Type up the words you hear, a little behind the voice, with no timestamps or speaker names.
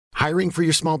Hiring for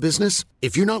your small business?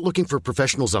 If you're not looking for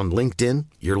professionals on LinkedIn,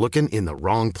 you're looking in the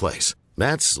wrong place.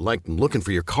 That's like looking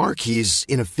for your car keys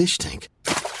in a fish tank.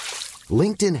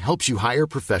 LinkedIn helps you hire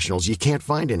professionals you can't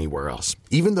find anywhere else,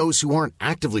 even those who aren't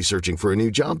actively searching for a new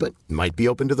job but might be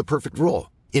open to the perfect role.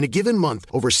 In a given month,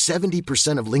 over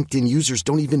 70% of LinkedIn users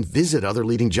don't even visit other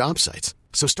leading job sites.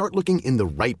 So start looking in the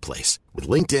right place. With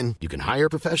LinkedIn, you can hire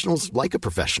professionals like a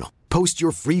professional. Post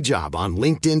your free job on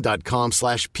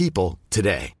linkedin.com/people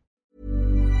today.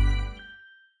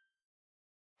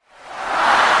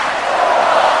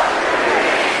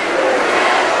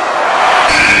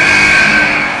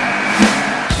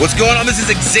 What's going on? This is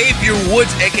Xavier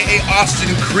Woods, a.k.a.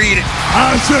 Austin Creed.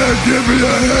 I said give me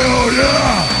a hell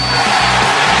yeah!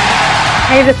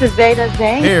 Hey, this is Zeta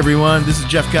Zane. Hey everyone, this is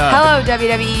Jeff Cobb. Hello,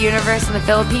 WWE Universe in the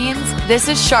Philippines. This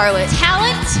is Charlotte.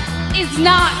 Talent is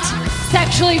not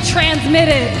sexually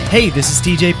transmitted. Hey, this is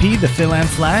TJP, the Phil and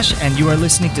Flash, and you are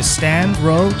listening to Stan,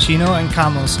 Ro, Chino, and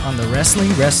Kamos on the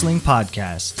Wrestling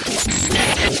Podcast.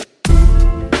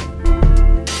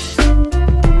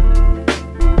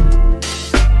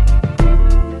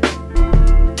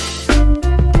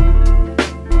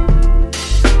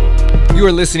 You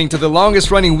are listening to the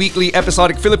longest-running weekly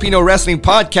episodic Filipino wrestling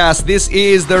podcast. This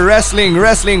is the Wrestling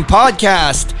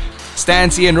Podcast.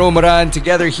 Stancy and Romaran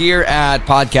together here at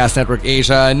Podcast Network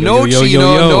Asia. No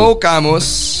Chino, no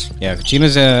Camus. Yeah,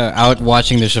 Chino's out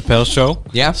watching the Chappelle show.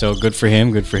 Yeah. So good for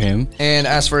him. And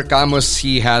as for Camus,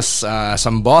 he has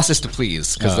some bosses to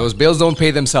please because those bills don't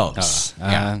pay themselves.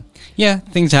 Yeah,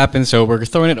 things happen. So we're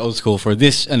throwing it old school for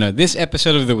this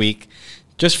episode of the week.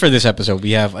 Just for this episode,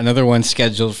 we have another one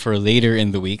scheduled for later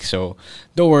in the week. So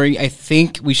don't worry. I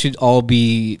think we should all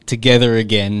be together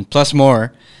again, plus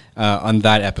more, on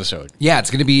that episode. Yeah,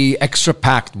 it's going to be extra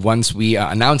packed once we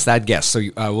announce that guest. So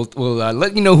we'll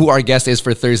let you know who our guest is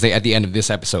for Thursday at the end of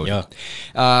this episode. Yeah.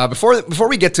 Before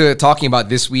we get to talking about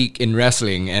this week in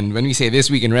wrestling, and when we say this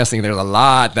week in wrestling, there's a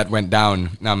lot that went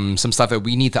down. Some stuff that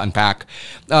we need to unpack.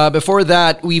 Before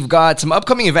that, we've got some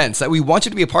upcoming events that we want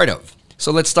you to be a part of.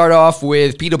 So let's start off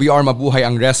with PWR Mabuhay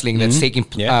Ang Wrestling that's taking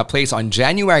place on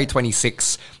January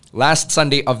 26th, last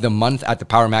Sunday of the month at the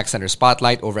Power Max Center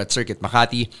Spotlight over at Circuit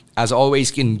Makati. As always,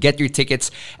 you can get your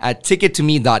tickets at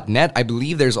tickettome.net. I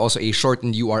believe there's also a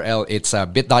shortened URL. It's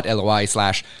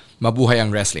bit.ly/Mabuhay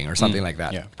Ang Wrestling or something like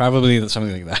that. Yeah, probably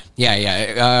something like that.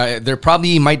 Yeah. There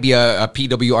probably might be a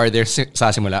PWR there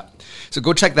sa simula. So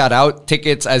go check that out.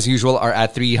 Tickets, as usual, are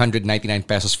at 399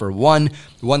 pesos for one,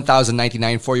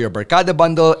 1,099 for your Barkada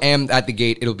bundle, and at the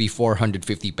gate, it'll be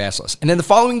 450 pesos. And then the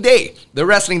following day, the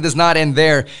wrestling does not end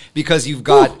there because you've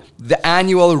got the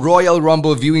annual Royal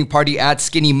Rumble viewing party at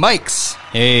Skinny Mike's.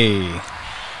 Hey.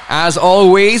 As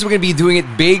always, we're going to be doing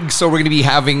it big. So we're going to be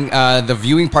having the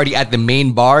viewing party at the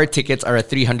main bar. Tickets are at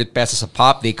 300 pesos a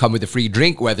pop. They come with a free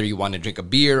drink, whether you want to drink a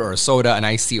beer or a soda, an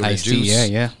iced tea, or a juice.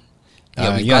 Yeah.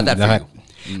 Yeah, we've got that for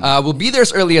you. We'll be there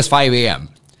as early as 5 a.m.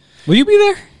 Will you be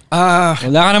there? Wala ka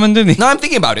naman dun eh. No, I'm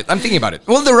thinking about it.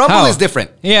 Well, the Rumble is different.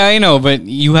 Yeah, I know, but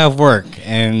you have work,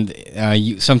 and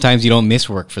sometimes you don't miss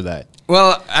work for that.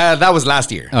 Well, that was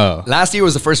last year. Oh. Last year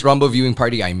was the first Rumble viewing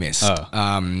party I missed. Oh.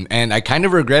 And I kind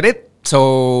of regret it.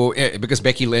 So, because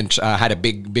Becky Lynch had a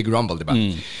big Rumble,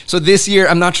 diba? So this year,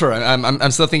 I'm not sure. I'm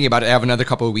still thinking about it. I have another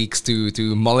couple of weeks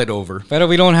to mull it over. But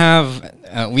we don't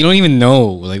even know.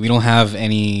 Like, we don't have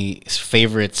any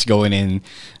favorites going in.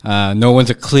 No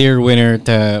one's a clear winner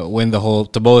to win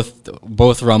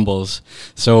both Rumbles.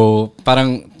 So,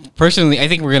 parang personally, I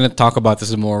think we're gonna talk about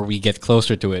this more we get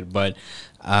closer to it. But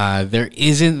there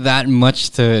isn't that much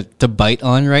to bite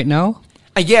on right now.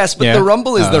 I guess, but the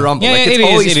Rumble is the Rumble. Yeah, like, it's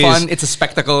always fun. It's a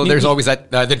spectacle. There's always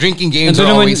that. The drinking games are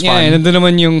always fun. Yeah, and then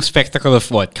naman yung spectacle of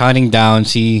counting down,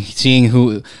 seeing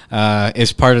who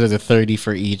is part of the 30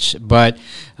 for each. But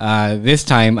this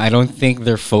time, I don't think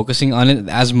they're focusing on it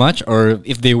as much. Or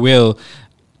if they will,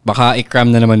 baka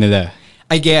ikram na naman nila.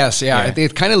 I guess, yeah.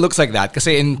 It kind of looks like that. Because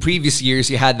in previous years,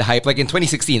 you had the hype. Like in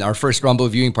 2016, our first Rumble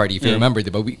viewing party, if you remember,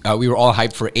 but we were all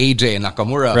hyped for AJ and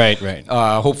Nakamura. Right.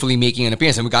 Hopefully making an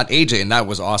appearance. And we got AJ, and that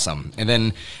was awesome. And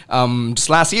then just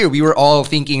last year, we were all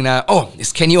thinking,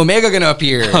 is Kenny Omega going to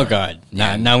appear? Oh, God.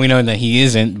 Now we know that he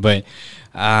isn't. But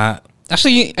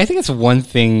actually, I think it's one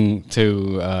thing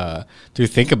to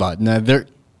think about. Now, there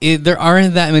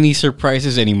aren't that many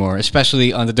surprises anymore,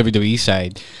 especially on the WWE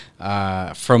side.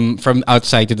 From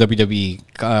outside to WWE,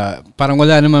 parang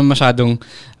wala naman masyadong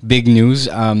big news.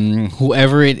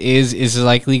 Whoever it is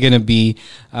likely going to be.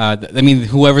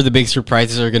 Whoever the big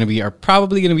surprises are going to be are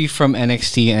probably going to be from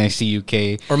NXT, NXT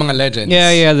UK, or mga legends.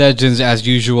 Yeah, legends as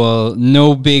usual.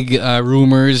 No big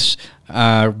rumors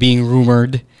being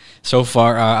rumored. so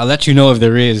far. I'll let you know if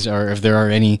there is or if there are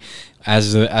any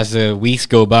as the weeks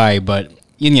go by. But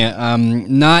yun nga,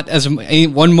 not as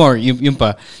one more yun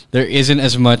pa. There isn't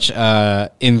as much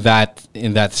in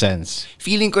that sense.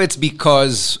 Feeling ko it's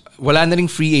because wala na ring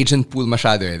free agent pool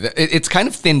masyado. It's kind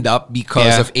of thinned up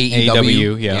because of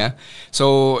AEW. Yeah.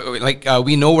 So like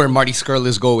we know where Marty Scurll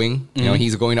is going. You know,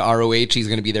 he's going to ROH. He's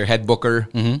going to be their head booker,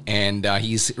 and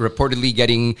he's reportedly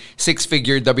getting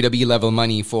 6-figure WWE level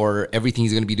money for everything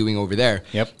he's going to be doing over there.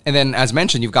 Yep. And then, as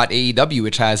mentioned, you've got AEW,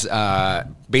 which has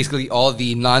basically all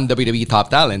the non-WWE top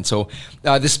talent. So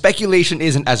the speculation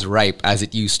isn't as ripe as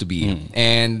it used to be,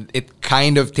 and it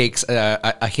kind of takes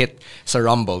a hit sa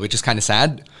Rumble, which is kind of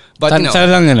sad. But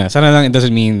Sana lang it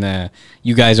doesn't mean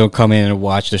you guys don't come in and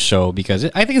watch the show, because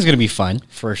I think it's going to be fun,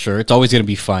 for sure. It's always going to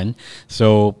be fun.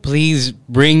 So please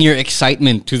bring your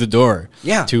excitement to the door.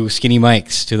 Yeah. To Skinny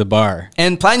Mike's, to the bar.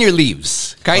 And plan your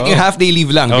leaves. Kahit yung half-day leave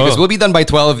lang. Because we'll be done by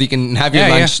 12. You can have your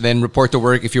lunch, then report to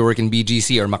work if you work in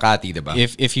BGC or Makati, diba?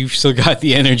 If you've still got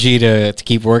the energy to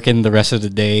keep working the rest of the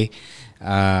day,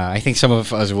 I think some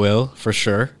of us will, for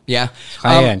sure. Yeah.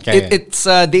 Kaya yan. It's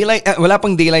daylight. Wala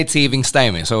pang daylight savings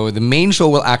time. Eh. So the main show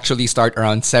will actually start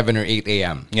around 7 or 8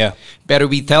 a.m. Yeah. Pero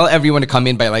we tell everyone to come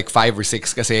in by like 5 or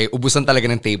 6 kasi ubusan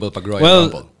talaga ng table pag Royal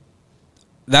Rumble.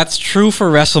 That's true for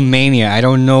WrestleMania. I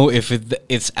don't know if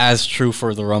it's as true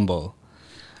for the Rumble.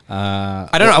 I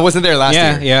don't know. I wasn't there last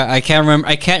year. Yeah, I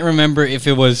can't remember if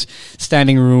it was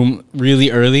standing room really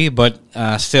early, but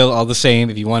still, all the same,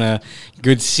 if you want a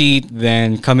good seat,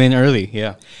 then come in early.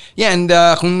 Yeah. Yeah, and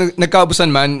kung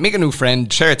nagkaubusan man, make a new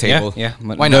friend, share a table. Yeah.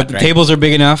 Why not? The right? tables are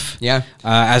big enough. Yeah.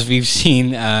 As we've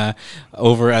seen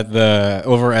over at the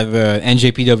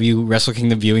NJPW Wrestle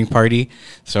Kingdom viewing party.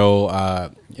 So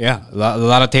a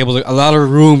lot of tables, a lot of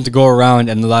room to go around,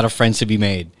 and a lot of friends to be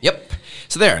made. Yep.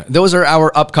 So there, those are our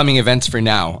upcoming events for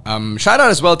now. Shout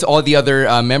out as well to all the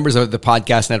other members of the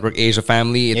Podcast Network Asia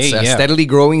family. It's steadily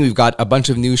growing. We've got a bunch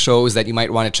of new shows that you might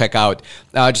want to check out.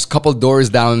 Just a couple doors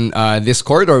down this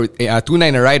corridor,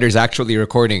 Tunay na Rider is actually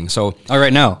recording. So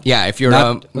right now? Yeah, if you're...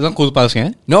 Walang Cool Pals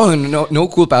ngayon? No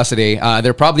Cool Pals today.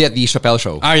 They're probably at the Chappelle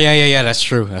Show. Yeah, that's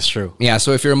true. Yeah,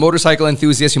 so if you're a motorcycle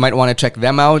enthusiast, you might want to check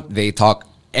them out. They talk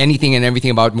anything and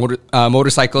everything about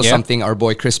motorcycles, something our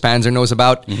boy Chris Panzer knows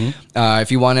about.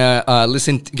 If you want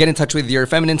to get in touch with your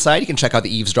feminine side, you can check out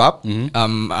the Eavesdrop.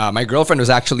 My girlfriend was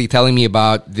actually telling me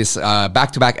about this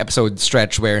back-to-back episode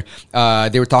stretch where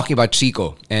they were talking about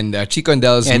Chico and Chico and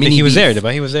Del's mini he was beef. there,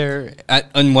 diba? He was there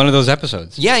on one of those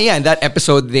episodes. Yeah. In that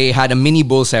episode, they had a mini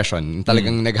bull session.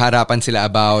 Talagang nagharapan sila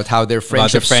about how their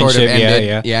friendship sort of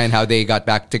ended. Yeah, and how they got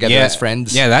back together as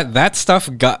friends. Yeah, that stuff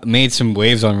made some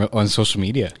waves on social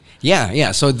media.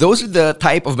 Yeah. So those are the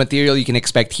type of material you can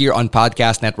expect here on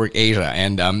Podcast Network Asia.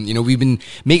 And, we've been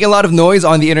making a lot of noise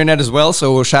on the internet as well.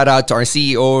 So shout out to our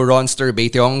CEO, Ronster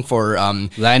Baetiong, for...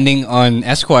 landing on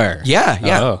Esquire. Yeah.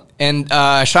 Oh. And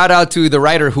shout out to the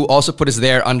writer who also put us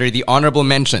there under the honorable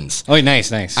mentions. Oh,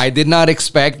 nice. I did not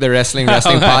expect the Wrestling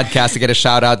podcast to get a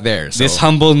shout out there. So. This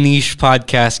humble niche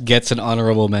podcast gets an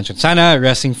honorable mention. Sana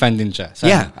wrestling fan din siya. Sana.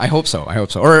 Yeah, I hope so.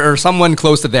 Or someone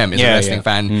close to them is a wrestling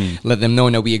fan. Let them know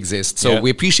that we exist. So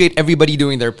we appreciate everybody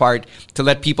doing their part to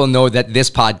let people know that this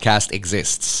podcast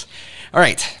exists. All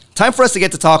right. Time for us to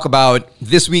get to talk about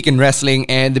this week in wrestling,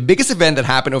 and the biggest event that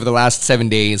happened over the last 7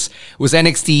 days was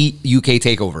NXT UK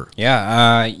Takeover.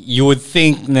 Yeah, you would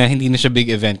think na hindi na siya big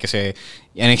event kasi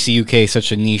NXT UK is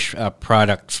such a niche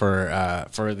product for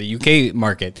the UK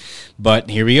market, but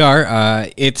here we are.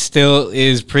 It still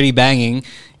is pretty banging,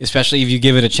 especially if you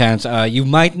give it a chance. You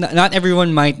might not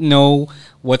everyone might know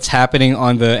what's happening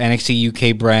on the NXT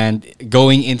UK brand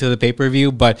going into the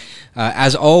pay-per-view, but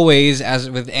as always,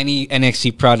 as with any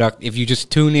NXT product, if you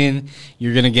just tune in,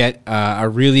 you're gonna get a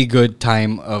really good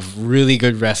time of really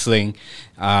good wrestling.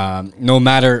 No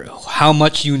matter how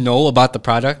much you know about the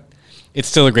product, it's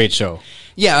still a great show.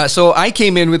 Yeah, so I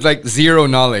came in with like zero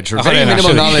knowledge or very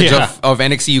minimal knowledge of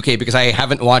NXT UK because I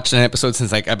haven't watched an episode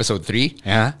since like episode 3,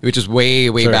 which is way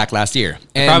back last year.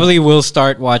 And probably will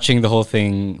start watching the whole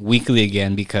thing weekly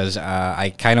again because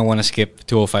I kind of want to skip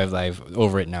 205 Live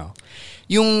over it now.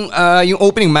 Yung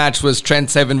opening match was Trent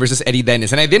Seven versus Eddie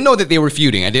Dennis, and I didn't know that they were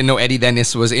feuding. I didn't know Eddie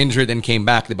Dennis was injured and came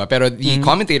back, diba? Pero the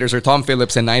commentators are Tom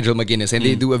Phillips and Nigel McGuinness, and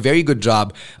they do a very good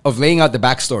job of laying out the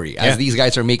backstory as these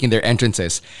guys are making their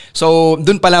entrances. So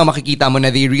dun pa lang makikita mo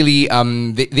na they really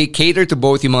they cater to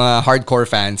both yung mga hardcore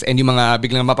fans and yung mga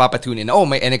biglang mapapatunin. Oh,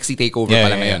 may NXT Takeover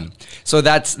pala ngayon. So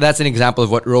that's an example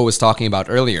of what Ro was talking about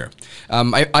earlier.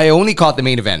 I only caught the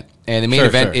main event. And the main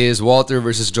event is Walter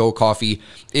versus Joe Coffey.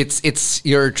 It's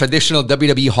your traditional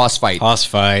WWE house fight. House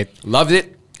fight. Loved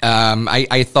it.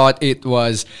 I thought it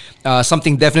was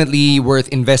something definitely worth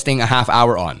investing a half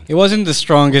hour on. It wasn't the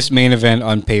strongest main event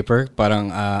on paper, but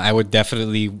I would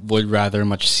rather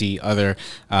much see other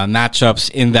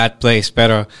matchups in that place.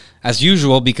 Pero as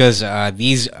usual, because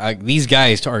these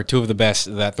guys are two of the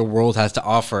best that the world has to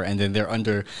offer, and then they're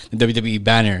under the WWE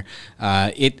banner.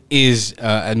 It is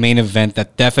a main event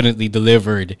that definitely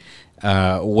delivered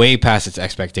way past its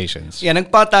expectations. Yeah,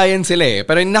 nagpatayan sila eh.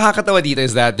 Pero yung nakakatawa dito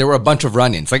is that there were a bunch of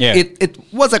run-ins. Like, it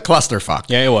was a clusterfuck.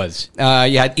 Yeah, it was.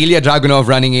 You had Ilya Dragunov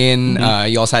running in.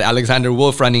 You also had Alexander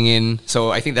Wolf running in.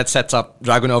 So I think that sets up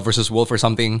Dragunov versus Wolf or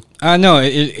something. No,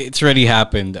 it's already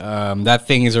happened. That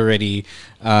thing is already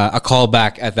a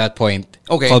callback at that point.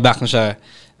 Okay. Callback na siya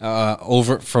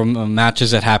over from matches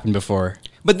that happened before.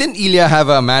 But didn't Ilya have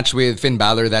a match with Finn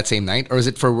Balor that same night? Or is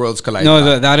it for Worlds Collide?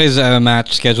 No, that is a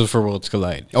match scheduled for Worlds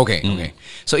Collide. Okay.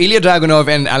 So Ilya Dragunov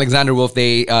and Alexander Wolf,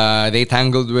 they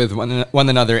tangled with one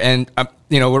another. And,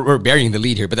 we're burying the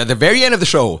lead here. But at the very end of the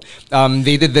show,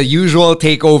 they did the usual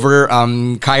Takeover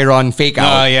Chiron fake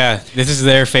out. Yeah. This is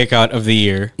their fake out of the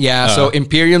year. Yeah, so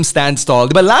Imperium stands tall.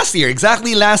 But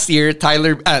exactly last year,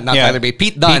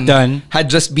 Pete Dunne had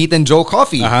just beaten Joe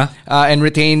Coffey and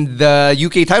retained the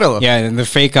UK title. Yeah, and the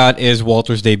fake out is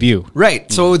Walter's debut.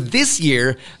 Right. So this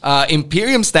year,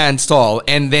 Imperium stands tall,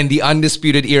 and then the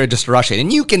Undisputed Era just rush in.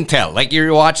 And you can tell, like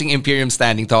you're watching Imperium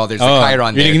standing tall, there's a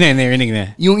Chiron there. Rinig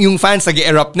na. Yung fans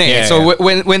nag-erupt na eh. Yeah, so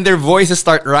when their voices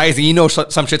start rising, you know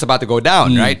some shit's about to go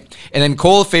down, right? And then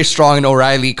Cole, Fish, Strong, and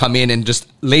O'Reilly come in and just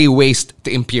lay waste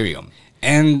to Imperium.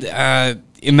 And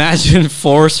imagine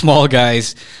 4 small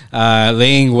guys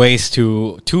laying waste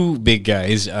to 2 big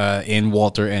guys in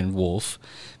Walter and Wolf.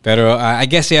 Pero I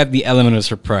guess they had the element of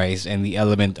surprise and the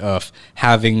element of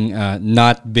having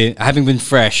been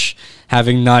fresh,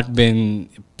 having not been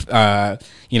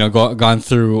gone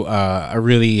through a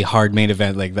really hard main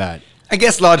event like that. I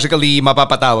guess logically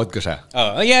mapapatawad ko siya.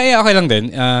 Oh yeah, okay lang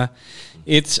din.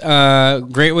 It's a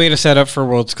great way to set up for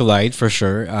Worlds Collide for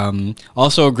sure.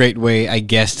 Also a great way, I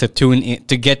guess,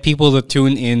 to get people to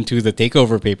tune into the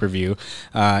Takeover pay-per-view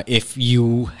if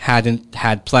you hadn't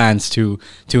had plans to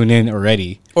tune in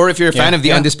already. Or if you're a fan of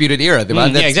the Undisputed Era, diba?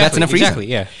 That's enough reason. Exactly,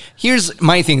 yeah. Here's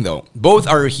my thing though. Both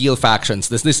are heel factions.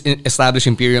 Does this establish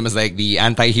Imperium as like the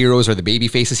anti-heroes or the baby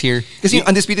faces here? Because yung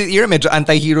Undisputed Era, medyo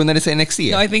anti-hero na rin sa NXT.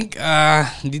 Eh? No, I think,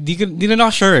 di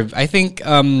not sure. I think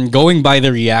going by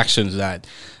the reactions that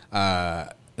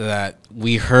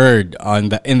we heard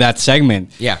in that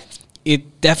segment,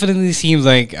 it definitely seems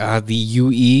like the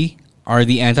UE are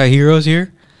the anti-heroes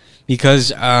here.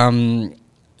 Because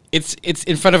it's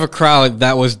in front of a crowd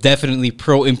that was definitely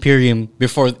pro-Imperium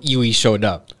before UE showed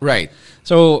up. Right.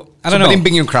 So, I don't know.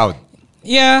 Balimbing yung crowd.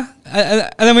 Yeah.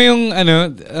 Alam mo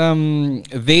yung,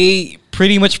 they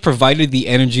pretty much provided the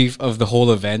energy of the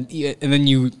whole event. And then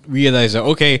you realize that,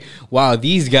 okay, wow,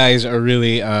 these guys are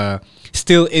really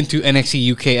still into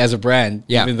NXT UK as a brand.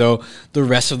 Even though the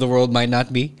rest of the world might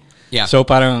not be. Yeah. So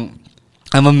parang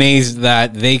I'm amazed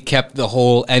that they kept the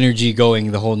whole energy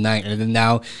going the whole night. And then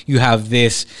now you have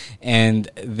this, and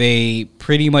they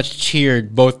pretty much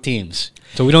cheered both teams.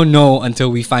 So we don't know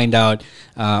until we find out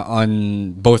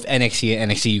on both NXT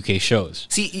and NXT UK shows.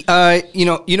 See,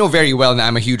 you know very well that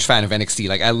I'm a huge fan of NXT.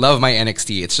 Like, I love my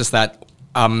NXT. It's just that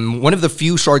one of the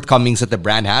few shortcomings that the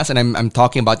brand has, and I'm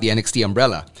talking about the NXT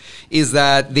umbrella, is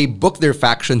that they book their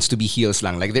factions to be heels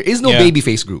lang. Like, there is no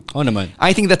babyface group. Oh naman.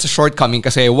 I think that's a shortcoming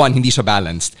kasi 1, hindi siya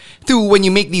balanced. 2, when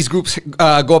you make these groups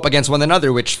go up against one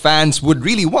another, which fans would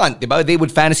really want, diba? They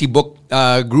would fantasy book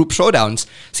group showdowns.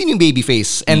 Sino yung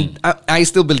babyface? And I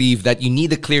still believe that you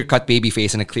need a clear-cut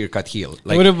babyface and a clear-cut heel.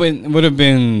 Like, it would have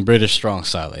been British Strong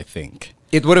Style, I think.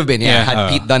 It would have been, had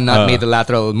Pete Dunne not made the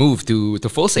lateral move to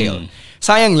Full Sail.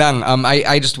 Sayang lang,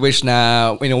 I just wish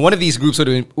na one of these groups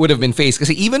would have been faced.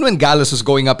 Kasi even when Gallus was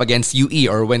going up against UE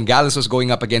or when Gallus was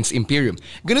going up against Imperium,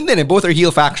 ganun din eh, both are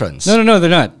heel factions. No, they're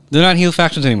not. They're not heel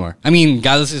factions anymore. I mean,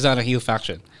 Gallus is not a heel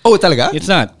faction. Oh, talaga? It's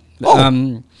not.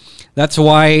 Oh. That's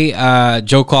why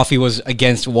Joe Coffey was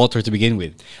against Walter to begin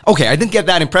with. Okay, I didn't get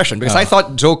that impression because I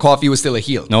thought Joe Coffey was still a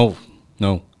heel. No.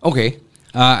 Okay.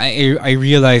 I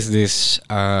realized this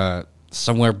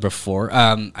somewhere before.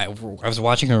 I was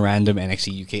watching a random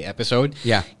NXT UK episode.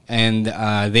 Yeah. And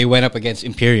they went up against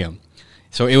Imperium.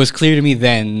 So it was clear to me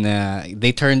then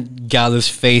they turned Gallus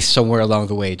face somewhere along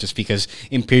the way just because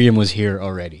Imperium was here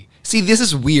already. See, this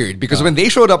is weird because when they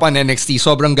showed up on NXT,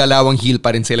 sobrang galawang heel pa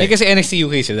rin sila. Kasi NXT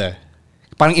UK sila.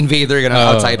 parang invader, ganun,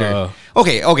 outsider.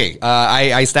 Okay.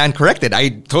 I stand corrected. I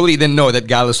totally didn't know that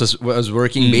Gallus was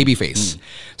working babyface.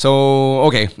 So,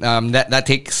 okay, that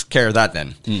takes care of that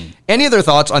then. Any other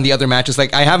thoughts on the other matches?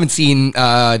 Like, I haven't seen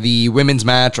the women's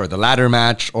match or the ladder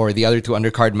match or the other two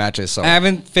undercard matches. So I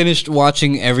haven't finished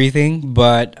watching everything,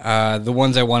 but the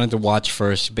ones I wanted to watch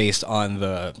first based on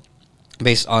the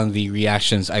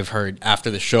reactions I've heard after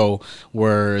the show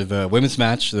were the women's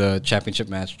match, the championship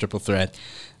match, triple threat,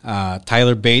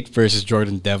 Tyler Bate versus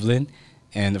Jordan Devlin,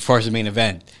 and of course the main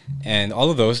event. And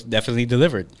all of those definitely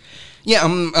delivered. Yeah,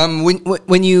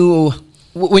 when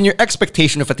your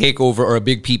expectation of a takeover or a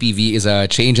big PPV is a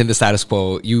change in the status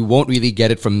quo, you won't really get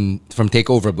it from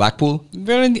Takeover Blackpool.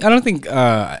 But I don't think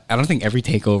every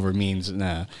takeover means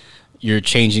you're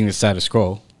changing the status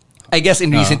quo. I guess in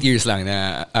recent years lang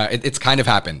na it's kind of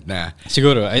happened na.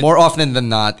 Siguro. More often than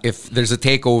not, if there's a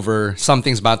takeover,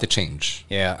 something's about to change.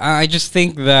 Yeah, I just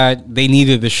think that they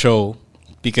needed the show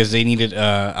because they needed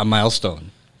a milestone.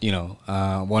 You know,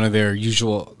 one of their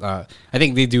usual. I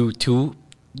think they do 2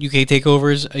 UK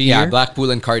takeovers a year. Yeah, Blackpool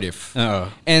and Cardiff.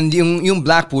 And yung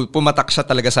Blackpool, pumatak siya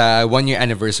talaga sa 1-year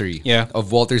anniversary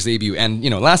of Walter's debut. And,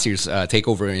 last year's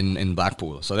takeover in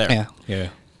Blackpool. So there. Yeah.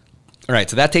 All right,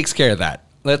 so that takes care of that.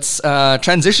 Let's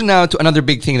transition now to another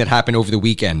big thing that happened over the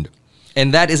weekend.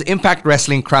 And that is Impact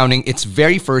Wrestling crowning its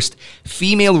very first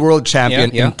female world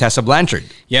champion in Tessa Blanchard.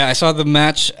 Yeah, I saw the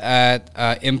match at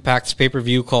Impact's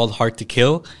pay-per-view called Hard to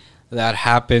Kill. That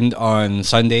happened on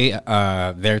Sunday,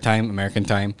 their time, American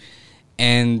time.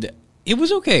 And it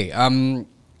was okay.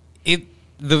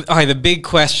 The big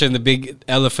question, the big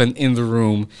elephant in the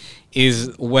room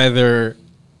is whether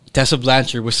Tessa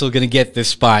Blanchard was still going to get this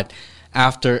spot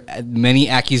after many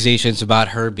accusations about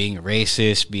her being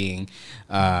racist, being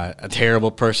a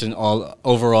terrible person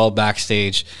overall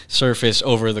backstage, surface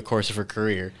over the course of her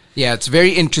career. Yeah, it's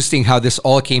very interesting how this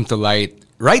all came to light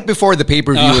right before the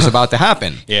pay-per-view was about to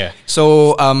happen. Yeah.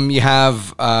 So you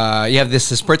have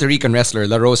this Puerto Rican wrestler,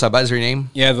 La Rosa, what is her name?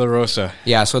 Yeah, La Rosa.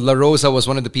 Yeah, so La Rosa was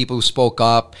one of the people who spoke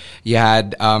up. You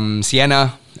had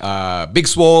Sienna, Big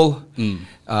Swole,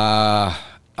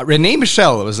 Renee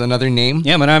Michelle was another name.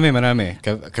 Yeah, marami.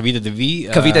 Kavita Devi.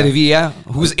 Kavita Devi,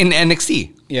 who's in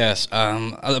NXT. Yes,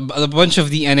 a bunch of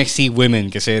the NXT women,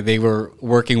 because they were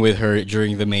working with her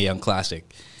during the Mae Young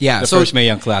Classic. Yeah, the first Mae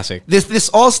Young Classic. This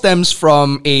all stems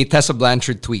from a Tessa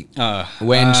Blanchard tweet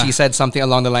when she said something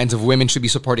along the lines of women should be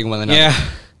supporting one another. Yeah,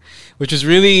 which is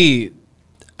really,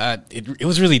 it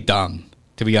was really dumb,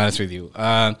 to be honest with you.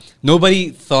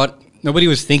 Nobody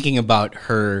was thinking about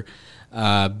her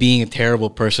being a terrible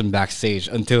person backstage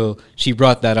until she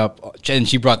brought that up, and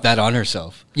she brought that on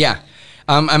herself. Yeah.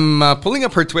 I'm pulling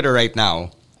up her Twitter right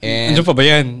now. And Andiyan pa ba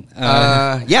yan?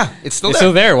 yeah, it's still there. It's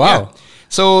still there, wow. Yeah.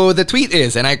 So the tweet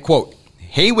is, and I quote,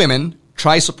 "Hey women,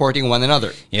 try supporting one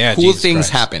another. Yeah, cool Jesus things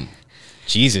Christ. happen."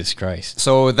 Jesus Christ.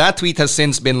 So that tweet has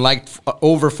since been liked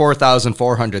over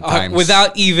 4,400 times.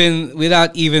 Without even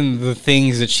the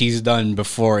things that she's done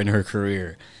before in her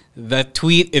career. That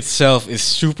tweet itself is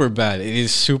super bad. It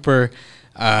is super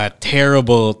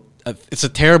terrible. It's a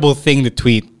terrible thing to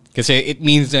tweet because it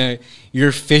means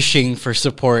you're fishing for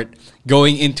support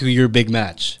going into your big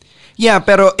match. Yeah,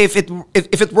 pero if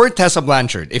it were Tessa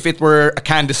Blanchard, if it were a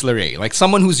Candice LeRae, like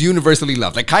someone who's universally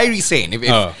loved, like Kairi Sane,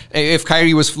 if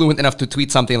Kairi was fluent enough to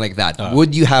tweet something like that,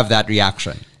 would you have that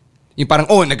reaction? Yung parang,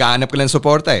 nagaanap ka lang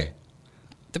suporta eh.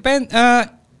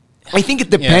 I think it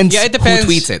depends, it depends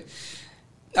who tweets it.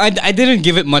 I didn't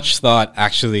give it much thought,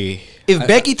 actually. If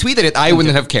Becky tweeted it, I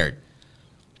wouldn't have cared.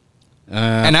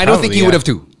 And I don't think you would have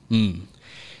too.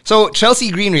 So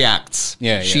Chelsea Green reacts.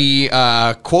 Yeah. She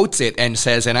quotes it and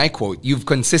says, and I quote, "You've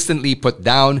consistently put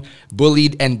down,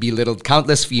 bullied, and belittled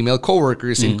countless female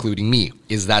coworkers, including me.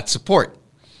 Is that support?"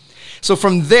 So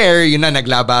from there, yun na,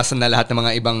 naglabasan na lahat ng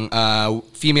mga ibang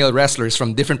female wrestlers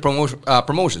from different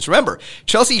promotions. Remember,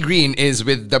 Chelsea Green is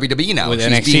with WWE now. With She's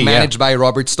NXT, being managed by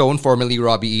Robert Stone, formerly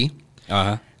Robbie E.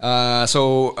 Uh-huh.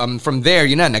 From there,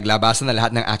 yun na, naglabasan na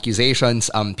lahat ng accusations.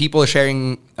 People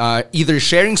sharing, either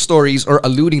sharing stories or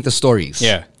alluding to stories.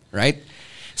 Yeah. Right?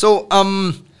 So,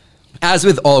 as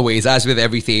with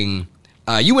everything,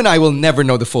 you and I will never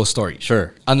know the full story.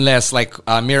 Sure. Unless,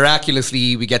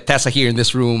 miraculously, we get Tessa here in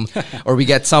this room, or we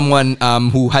get someone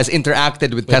who has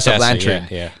interacted with Tessa Blanchard,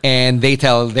 and they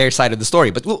tell their side of the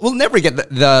story. But we'll never get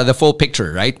the full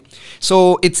picture, right?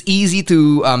 So it's easy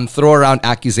to throw around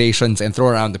accusations and throw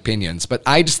around opinions. But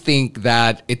I just think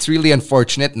that it's really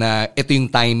unfortunate na ito yung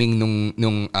timing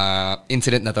nung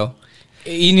incident na to.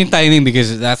 Yun yung timing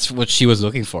because that's what she was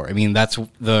looking for. I mean, that's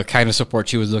the kind of support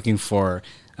she was looking for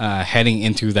heading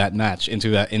into that match, into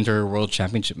that Inter-World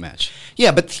Championship match.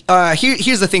 Yeah, but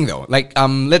here's the thing though. Like,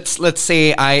 let's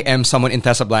say I am someone in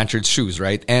Tessa Blanchard's shoes,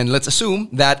 right? And let's assume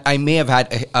that I may have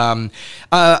had a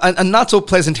not so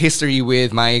pleasant history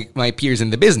with my peers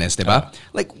in the business, diba?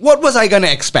 Like, what was I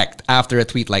gonna expect after a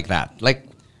tweet like that? Like,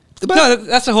 diba? No,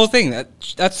 that's the whole thing.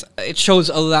 It shows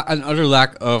an utter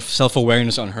lack of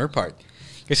self-awareness on her part.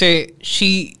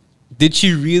 Kasi did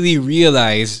she really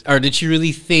realize, or did she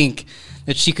really think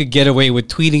that she could get away with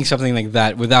tweeting something like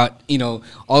that without,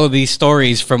 all of these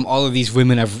stories from all of these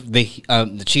women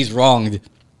that she's wronged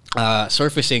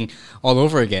surfacing all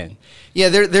over again? Yeah,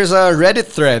 there's a Reddit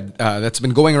thread that's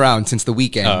been going around since the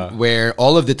weekend where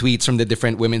all of the tweets from the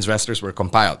different women's wrestlers were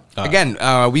compiled. Again,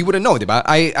 we wouldn't know, diba?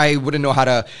 I wouldn't know how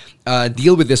to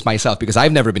deal with this myself because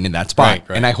I've never been in that spot.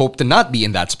 Right. And I hope to not be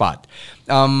in that spot.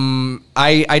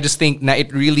 I just think na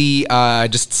it really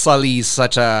just sullies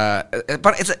such a...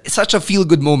 But it's such a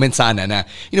feel-good moment sana na,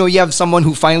 you have someone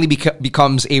who finally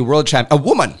becomes a world champion, a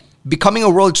woman, becoming a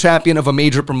world champion of a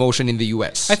major promotion in the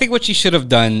US. I think what she should have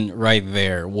done right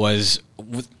there was,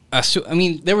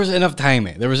 there was enough time.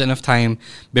 There was enough time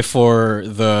before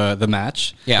the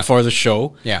match, before the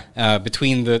show,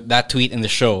 between that tweet and the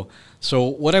show. So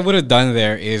what I would have done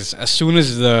there is, as soon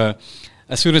as the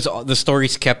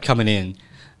stories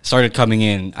started coming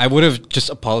in, I would have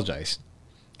just apologized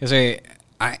because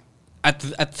at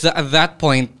that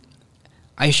point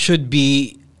I should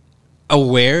be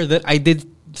aware that I did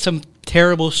some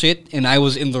terrible shit and I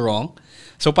was in the wrong.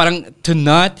 So parang to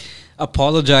not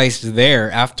apologize there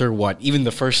after even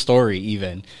the first story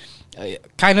even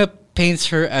kind of paints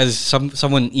her as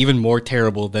someone even more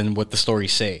terrible than what the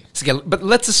stories say. But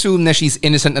let's assume that she's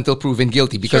innocent until proven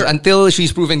guilty because until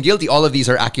she's proven guilty, all of these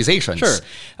are accusations. Sure.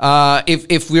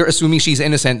 If we're assuming she's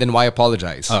innocent, then why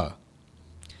apologize?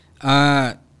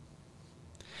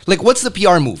 Like, what's the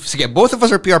PR move? Sige, both of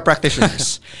us are PR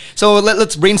practitioners. So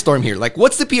let's brainstorm here. Like,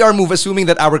 what's the PR move assuming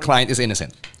that our client is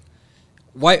innocent?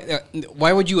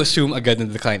 Why would you assume again that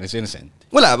the client is innocent?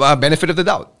 Wala, benefit of the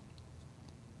doubt.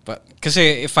 But because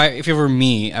if it were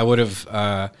me, I would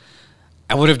have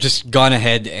just gone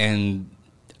ahead and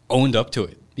owned up to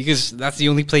it because that's the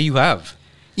only play you have.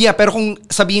 Yeah, pero kung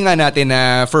sabihin nga natin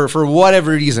na for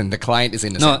whatever reason the client is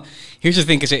innocent. No, here's the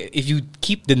thing: because if you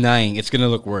keep denying, it's gonna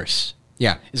look worse.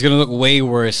 Yeah, it's gonna look way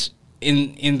worse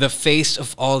in the face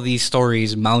of all these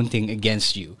stories mounting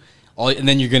against you. And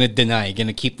then you're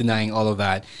gonna keep denying all of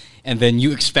that, and then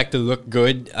you expect to look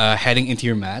good heading into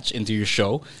your match, into your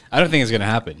show. I don't think it's gonna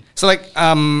happen. So like,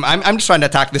 I'm just trying to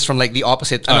attack this from like the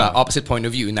opposite point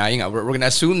of view. Now, we're gonna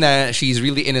assume that she's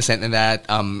really innocent and that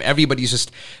everybody's just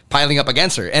piling up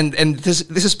against her, and this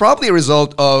is probably a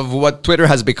result of what Twitter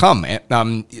has become,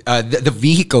 the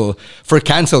vehicle for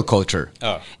cancel culture.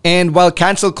 And while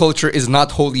cancel culture is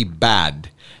not wholly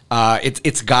bad,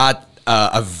 it's got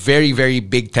a very, very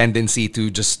big tendency to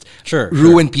just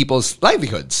ruin people's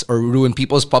livelihoods or ruin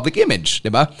people's public image,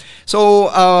 diba? So,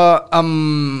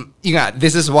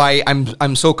 this is why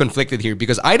I'm so conflicted here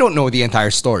because I don't know the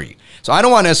entire story. So I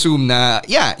don't want to assume that,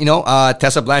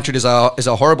 Tessa Blanchard is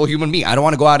a horrible human being. I don't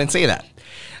want to go out and say that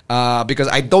because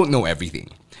I don't know everything.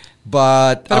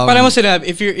 But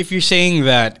if you're saying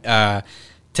that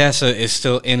Tessa is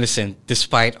still innocent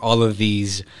despite all of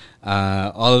these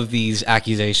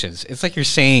accusations, it's like you're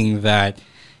saying that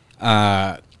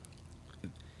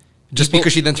just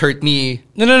because she didn't hurt me,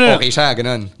 no, okay siya,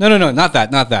 ganun. No, not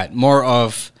that. More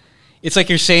of, it's like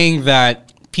you're saying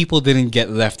that people didn't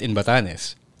get left in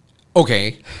Batanes.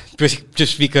 Okay,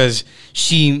 just because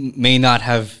she may not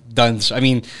have done. I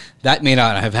mean, that may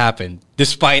not have happened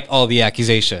despite all the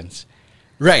accusations.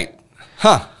 Right?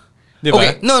 Huh? Diba?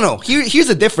 Okay. No. Here's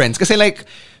the difference. Because like,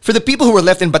 for the people who were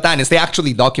left in Batanes, they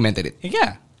actually documented it.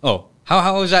 Yeah. Oh,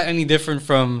 how is that any different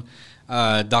from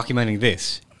documenting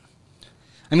this?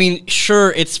 I mean,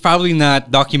 sure, it's probably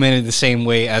not documented the same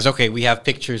way as, okay, we have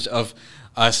pictures of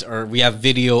us or we have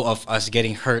video of us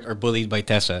getting hurt or bullied by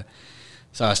Tessa.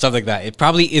 So stuff like that. It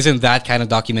probably isn't that kind of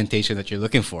documentation that you're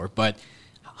looking for. But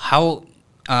how,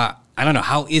 I don't know,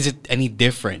 how is it any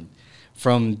different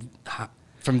from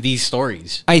these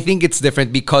stories? I think it's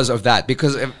different because of that,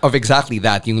 because of exactly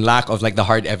that, yung lack of like the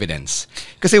hard evidence.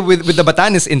 Because with the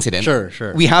Batanes incident, sure,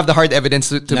 we have the hard evidence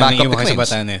to back up the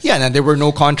claims. Yeah, and there were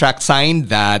no contracts signed,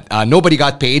 that nobody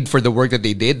got paid for the work that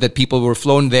they did, that people were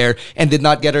flown there and did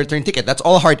not get a return ticket. That's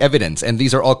all hard evidence, and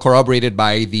these are all corroborated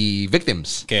by the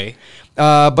victims. Okay.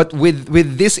 But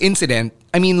with this incident,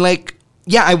 I mean, like,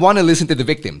 yeah, I want to listen to the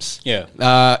victims.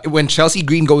 Yeah. When Chelsea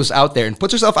Green goes out there and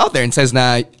puts herself out there and says,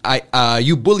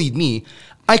 you bullied me,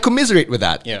 I commiserate with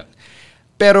that. Yeah.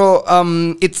 Pero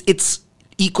it's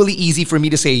equally easy for me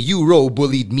to say, you, Ro,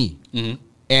 bullied me.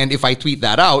 And if I tweet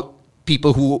that out,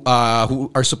 people who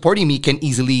are supporting me can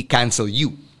easily cancel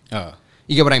you.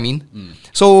 You get what I mean?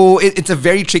 So it's a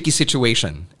very tricky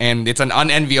situation, and it's an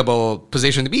unenviable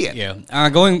position to be in. Yeah.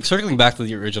 Circling back to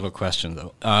the original question,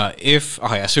 though.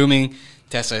 Assuming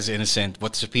Tessa is innocent,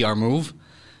 what's the PR move?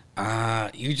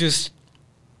 You just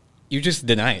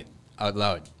deny it out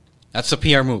loud. That's a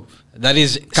PR move. That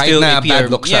is still a PR bad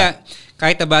look siya. Yeah.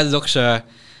 Kahit na bad look siya,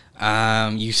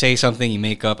 you say something, you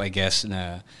make up, I guess,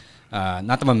 not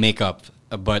naman make up,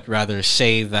 but rather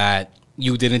say that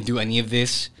you didn't do any of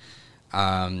this.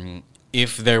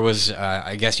 If there was,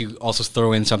 I guess you also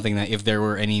throw in something that if there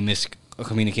were any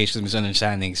miscommunications,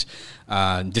 misunderstandings,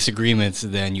 disagreements,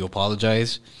 then you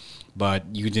apologize. But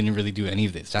you didn't really do any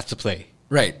of this. That's the play.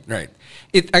 Right.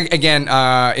 It's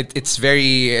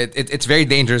very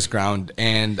dangerous ground,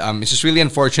 and it's just really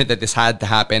unfortunate that this had to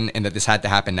happen and that this had to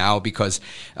happen now, because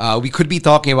we could be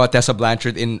talking about Tessa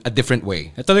Blanchard in a different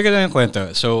way. Ito talaga na yung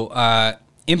kwento. So,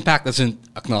 Impact doesn't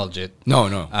acknowledge it. No.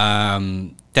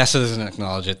 Tessa doesn't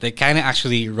acknowledge it. They kind of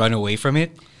actually run away from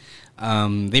it.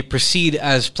 They proceed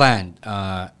as planned.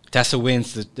 Tessa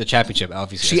wins the championship,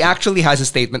 obviously. She actually has a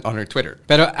statement on her Twitter.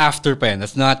 Pero after pa yan.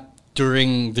 That's not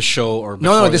during the show or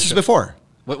before. No, this is before.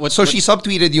 So she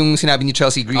subtweeted yung sinabi ni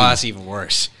Chelsea Green. That's even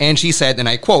worse. And she said, and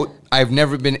I quote, "I've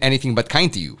never been anything but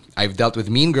kind to you. I've dealt with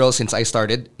mean girls since I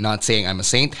started. Not saying I'm a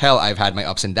saint. Hell, I've had my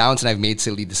ups and downs, and I've made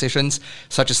silly decisions.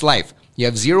 Such is life. You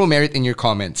have zero merit in your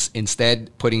comments.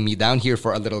 Instead, putting me down here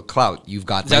for a little clout. You've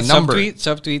got my number."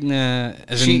 Subtweet na,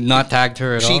 as in not tagged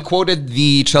her at all? She quoted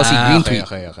the Chelsea Green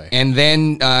tweet. Okay. And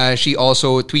then she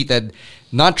also tweeted,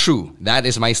 "Not true. That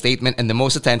is my statement, and the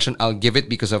most attention I'll give it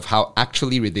because of how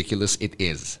actually ridiculous it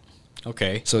is."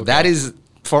 Okay. So that is,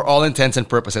 for all intents and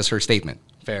purposes, her statement.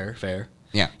 Fair.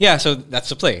 Yeah, so that's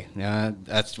the play.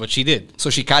 That's what she did.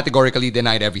 So she categorically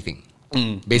denied everything,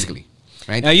 basically.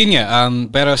 Right? Yun nga.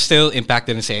 Pero still, Impact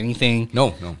didn't say anything.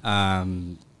 No.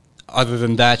 Other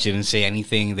than that, she didn't say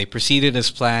anything. They proceeded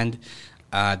as planned,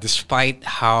 despite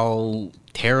how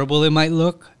terrible it might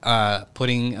look,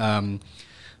 putting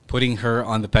her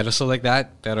on the pedestal like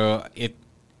that. Pero it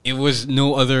was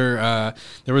no other.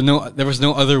 There was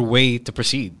no other way to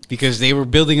proceed, because they were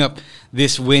building up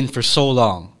this win for so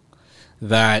long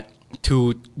that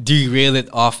to derail it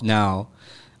off now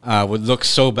would look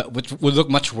would look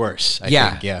much worse. I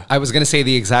think. Yeah. I was gonna say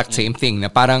the exact same thing. Na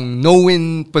parang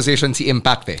no-win position si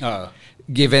Impact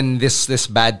given this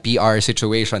bad PR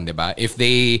situation, diba? If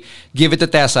they give it to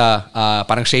Tessa,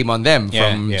 parang shame on them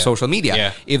from social media.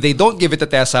 Yeah. If they don't give it to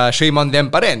Tessa, shame on them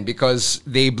pa rin, because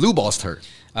they blue-ballsed her.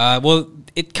 Well,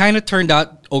 it kind of turned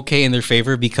out okay in their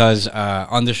favor, because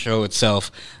on the show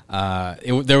itself,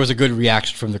 there was a good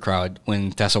reaction from the crowd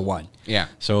when Tessa won. Yeah.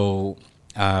 So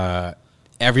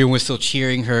everyone was still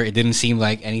cheering her. It didn't seem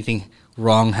like anything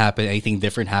wrong happened, anything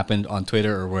different happened on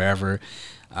Twitter or wherever.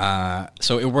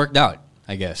 So it worked out,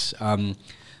 I guess.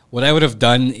 What I would have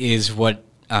done is what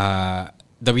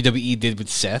WWE did with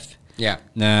Seth. Yeah.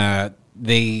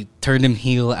 They turned him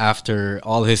heel after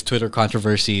all his Twitter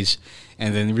controversies,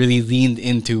 and then really leaned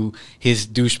into his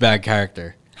douchebag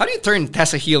character. How do you turn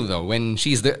Tessa heel, though, when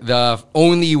she's the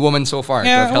only woman so far to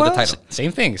have held the title?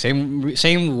 Same thing.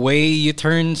 Same way you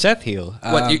turn Seth heel.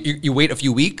 What, you wait a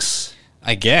few weeks?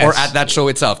 I guess. Or at that show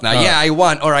itself. Now, I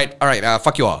won. All right,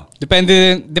 fuck you all. Depende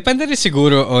rin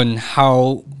siguro on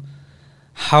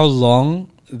how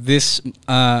long this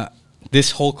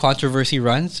whole controversy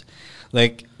runs.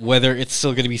 Like, whether it's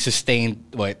still going to be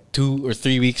sustained, 2 or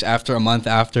 3 weeks after, a month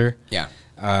after. Yeah.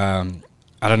 I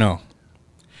don't know.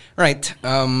 Right.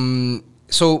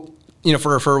 So,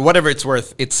 for whatever it's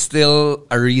worth, it's still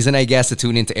a reason, I guess, to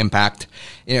tune into Impact.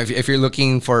 If you're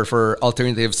looking for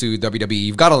alternatives to WWE,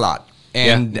 you've got a lot.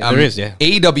 And there is.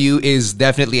 AEW is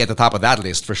definitely at the top of that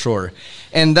list, for sure.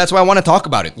 And that's why I want to talk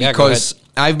about it. Yeah, because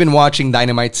I've been watching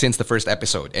Dynamite since the first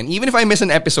episode. And even if I miss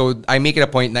an episode, I make it a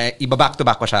point na iba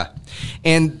back-to-back pa siya.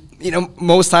 And,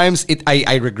 most times,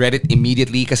 I regret it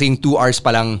immediately kasi yung 2 hours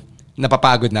pa lang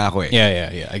napapagod na ako eh.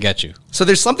 Yeah, I get you. So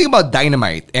there's something about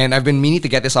Dynamite, and I've been meaning to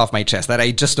get this off my chest, that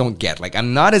I just don't get. Like,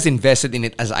 I'm not as invested in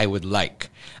it as I would like.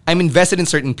 I'm invested in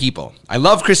certain people. I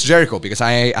love Chris Jericho because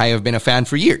I have been a fan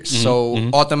for years. So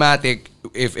automatic,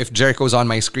 if Jericho's on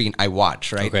my screen, I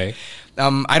watch, right? Okay.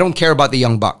 I don't care about the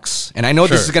Young Bucks. And I know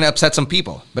this is going to upset some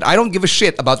people, but I don't give a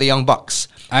shit about the Young Bucks.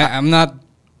 I'm not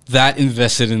that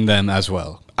invested in them as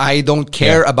well. I don't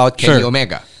care about Kenny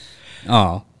Omega.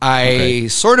 Oh. I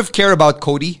sort of care about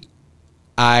Cody.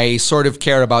 I sort of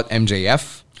care about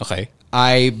MJF. Okay.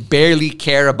 I barely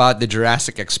care about the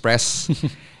Jurassic Express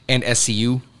and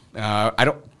SCU.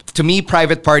 to me,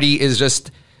 Private Party is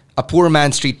just a poor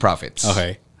man's Street Profits.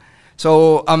 Okay.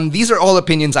 So these are all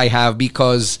opinions I have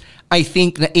because I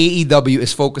think the AEW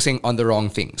is focusing on the wrong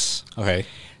things. Okay.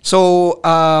 So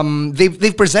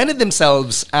they've presented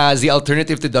themselves as the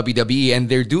alternative to WWE, and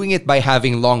they're doing it by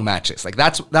having long matches. Like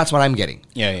that's what I'm getting.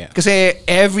 Yeah. Because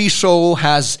every show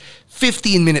has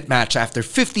 15-minute match after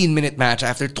 15-minute match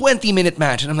after 20-minute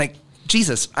match, and I'm like,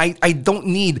 Jesus, I don't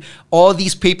need all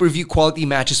these pay-per-view quality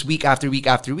matches week after week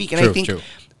after week. And I think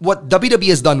what WWE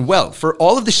has done well for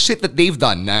all of the shit that they've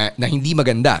done na hindi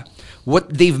maganda,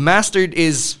 what they've mastered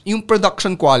is yung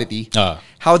production quality,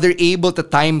 how they're able to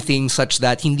time things such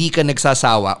that hindi ka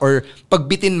nagsasawa or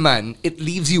pagbitin man, it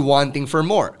leaves you wanting for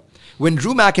more. When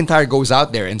Drew McIntyre goes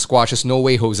out there and squashes No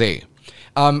Way Jose,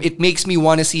 it makes me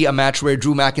want to see a match where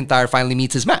Drew McIntyre finally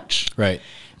meets his match. Right.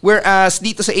 Whereas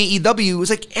dito sa AEW, it's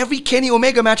like every Kenny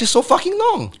Omega match is so fucking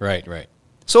long. Right.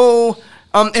 So,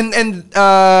 parang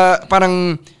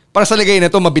sa lagay na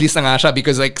to, mabilis na nga siya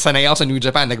because like sanay ako sa New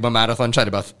Japan, nagma-marathon siya,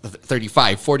 diba?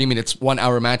 35, 40 minutes, 1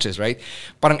 hour matches, right?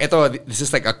 Parang ito, this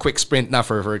is like a quick sprint na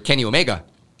for Kenny Omega.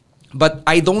 But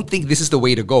I don't think this is the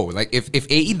way to go. Like if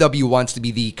AEW wants to be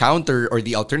the counter or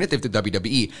the alternative to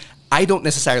WWE, I don't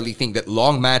necessarily think that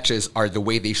long matches are the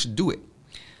way they should do it.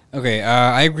 Okay,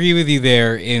 I agree with you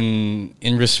there in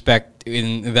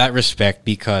that respect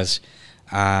because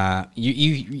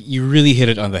you really hit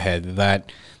it on the head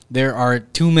that there are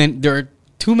too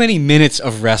many minutes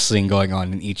of wrestling going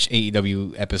on in each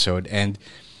AEW episode, and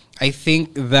I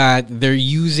think that they're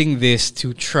using this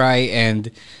to try and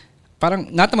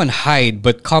parang not naman hide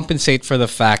but compensate for the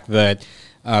fact that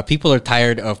people are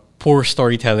tired of poor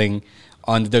storytelling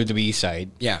on the WWE side.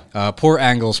 Yeah. Poor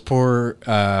angles, poor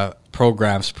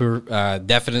programs,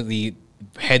 definitely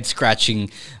head-scratching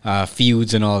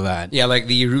feuds and all that. Yeah, like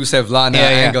the Rusev Lana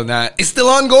angle na is still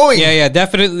ongoing. Yeah,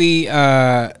 definitely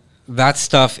that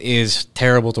stuff is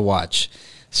terrible to watch.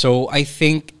 So I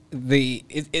think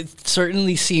it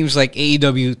certainly seems like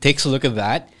AEW takes a look at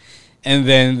that and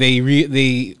then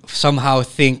they somehow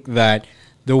think that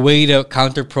the way to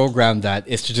counter-program that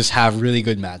is to just have really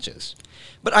good matches.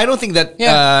 But I don't think that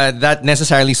that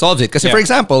necessarily solves it. Because, for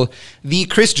example, the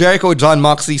Chris Jericho-John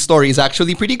Moxley story is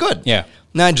actually pretty good. Yeah.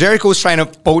 Now, Jericho's trying to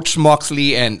poach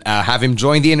Moxley and have him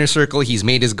join the Inner Circle. He's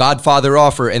made his Godfather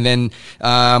offer, and then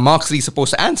Moxley's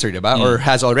supposed to answer, diba? Or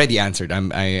has already answered. I'm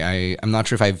not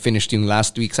sure if I've finished in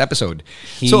last week's episode.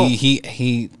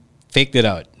 He faked it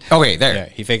out. Okay, there. Yeah,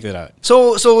 he faked it out.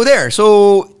 So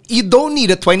you don't need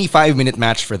a 25-minute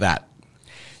match for that.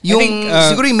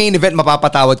 Siguro yung main event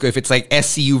mapapatawad ko if it's like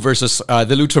SCU versus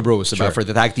the Lucha Bros for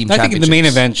the tag team championships. I think the main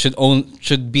event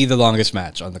should be the longest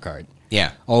match on the card.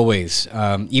 Yeah. Always.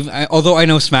 Although I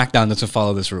know SmackDown doesn't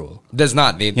follow this rule. Does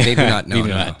not. They do not. No, they do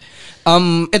not.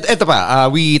 Ito pa,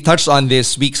 we touched on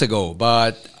this weeks ago,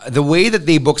 but the way that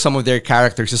they book some of their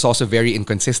characters is also very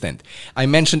inconsistent. I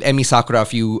mentioned Emi Sakura a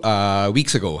few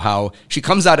weeks ago, how she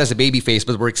comes out as a babyface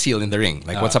but works heel in the ring.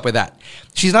 Like, what's up with that?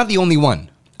 She's not the only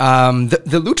one.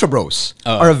 The Lucha Bros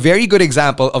are a very good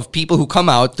example of people who come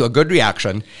out to a good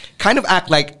reaction, kind of act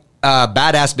like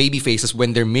badass baby faces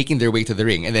when they're making their way to the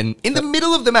ring. And then in the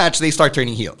middle of the match, they start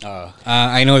turning heel.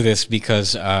 I know this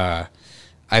because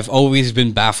I've always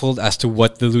been baffled as to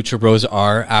what the Lucha Bros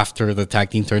are after the tag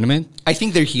team tournament. I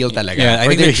think they're heel talaga. Yeah, I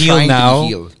think they're heel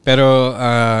now.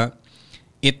 Pero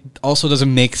it also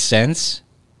doesn't make sense.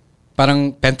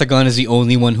 Parang Pentagon is the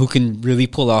only one who can really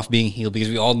pull off being heel because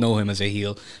we all know him as a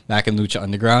heel back in Lucha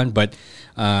Underground. But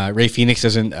Rey Fenix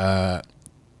doesn't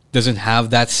have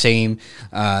that same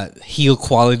heel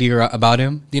quality about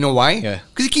him. Do you know why? Yeah.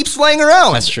 Because he keeps flying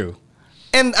around. That's true.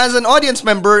 And as an audience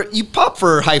member, you pop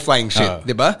for high-flying shit,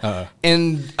 diba?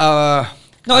 And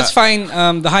no, it's fine.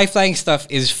 The high-flying stuff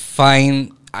is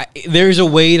fine. There's a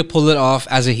way to pull it off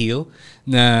as a heel,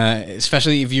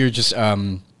 especially if you're just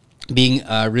being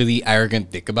a really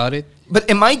arrogant dick about it.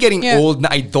 But am I getting old?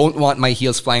 I don't want my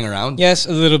heels flying around. Yes,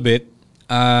 a little bit.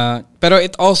 Pero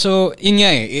it also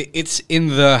it's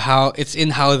in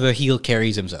how the heel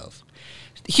carries himself.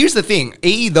 Here's the thing.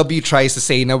 AEW tries to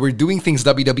say, now we're doing things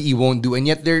WWE won't do, and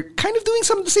yet they're kind of doing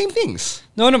some of the same things.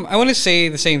 No, I want to say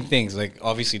the same things. Like,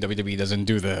 obviously, WWE doesn't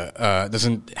do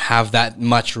doesn't have that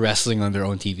much wrestling on their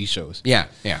own TV shows. Yeah.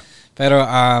 Pero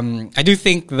I do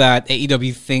think that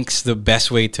AEW thinks the best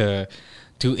way to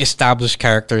establish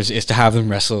characters is to have them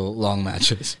wrestle long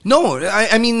matches. No,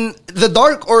 I mean, the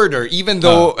Dark Order, even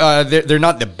though they're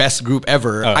not the best group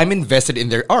ever, I'm invested in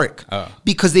their arc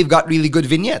because they've got really good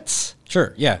vignettes.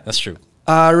 Sure, yeah, that's true.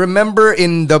 Remember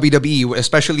in WWE,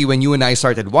 especially when you and I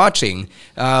started watching,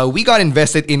 we got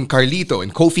invested in Carlito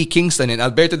and Kofi Kingston and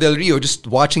Alberto Del Rio just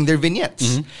watching their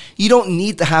vignettes. You don't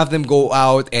need to have them go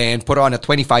out and put on a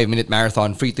 25-minute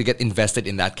marathon for you to get invested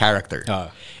in that character.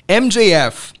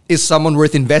 MJF is someone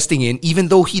worth investing in, even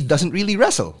though he doesn't really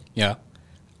wrestle. Yeah.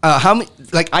 How many?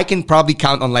 Like I can probably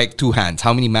count on like two hands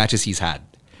how many matches he's had,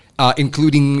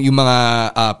 including yung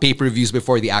mga pay-per-views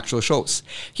before the actual shows.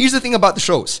 Here's the thing about the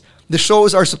shows. The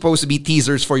shows are supposed to be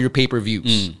teasers for your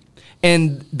pay-per-views.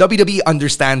 And WWE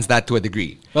understands that to a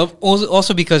degree. Well,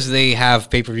 also because they have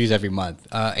pay-per-views every month.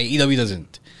 AEW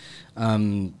doesn't.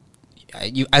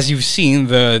 As you've seen,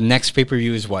 the next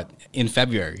pay-per-view is what? In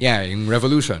February. Yeah, in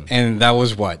Revolution. And that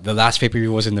was what? The last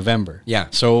pay-per-view was in November. Yeah.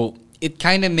 So it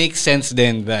kind of makes sense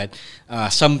then that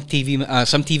some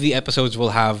TV episodes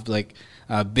will have like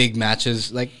big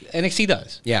matches like NXT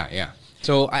does. Yeah.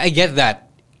 So I get that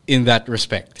in that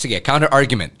respect. Sige, counter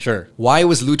argument. Sure. Why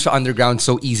was Lucha Underground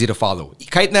so easy to follow?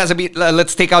 Kahit na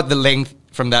let's take out the length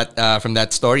from that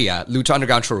story. Lucha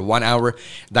Underground, sure, 1 hour,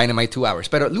 Dynamite 2 hours.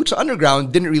 But Lucha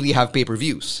Underground didn't really have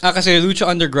pay-per-views. Kasi Lucha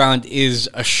Underground is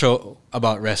a show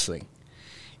about wrestling.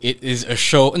 It is a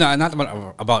show, no, not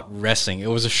about wrestling. It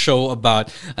was a show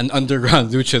about an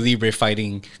underground Lucha Libre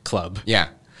fighting club. Yeah.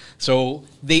 So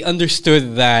they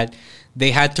understood that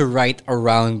they had to write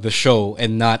around the show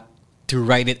and not to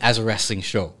write it as a wrestling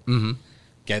show.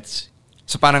 Gets?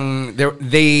 So parang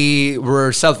they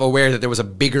were self-aware that there was a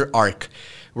bigger arc,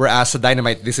 whereas sa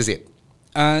Dynamite, this is it.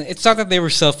 It's not that they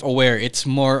were self-aware. It's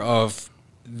more of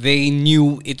they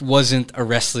knew it wasn't a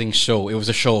wrestling show. It was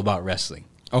a show about wrestling.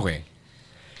 Okay.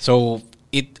 So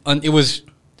it was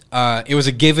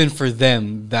a given for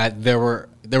them that there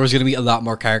was going to be a lot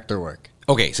more character work.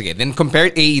 Okay, so then compare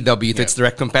AEW to its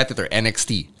direct competitor,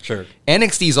 NXT. Sure.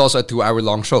 NXT is also a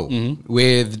 2-hour-long show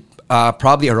with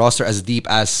probably a roster as deep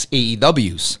as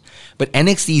AEW's. But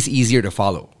NXT is easier to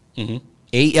follow.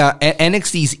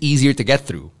 NXT is easier to get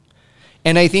through.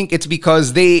 And I think it's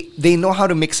because they know how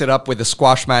to mix it up with the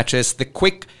squash matches, the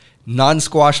quick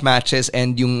non-squash matches,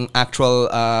 and yung actual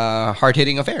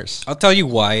hard-hitting affairs. I'll tell you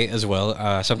why as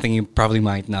well. Something you probably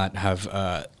might not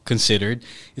have considered.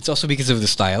 It's also because of the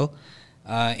style.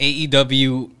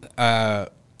 AEW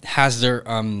has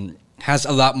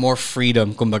a lot more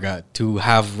freedom, kumbaga, to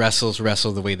have wrestle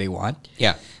the way they want.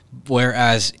 Yeah.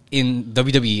 Whereas in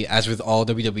WWE, as with all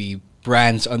WWE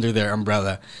brands under their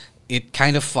umbrella, it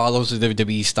kind of follows the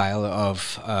WWE style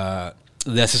of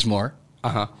less is more.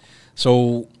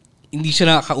 So hindi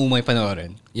siya nakakaumay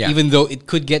panoorin. Yeah. Even though it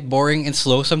could get boring and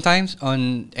slow sometimes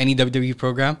on any WWE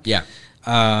program. Yeah.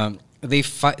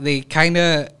 They kind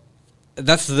of...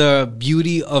 That's the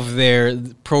beauty of their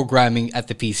programming at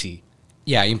the PC.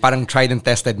 Yeah, yung parang tried and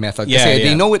tested method. Yeah, Kasi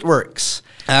they know it works.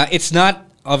 It's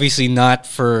obviously not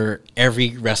for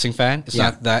every wrestling fan. It's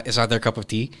not their cup of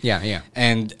tea. Yeah.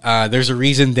 And there's a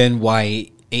reason then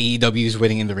why AEW is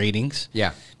winning in the ratings.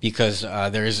 Yeah. Because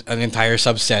there's an entire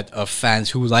subset of fans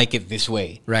who like it this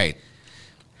way. Right.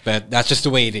 But that's just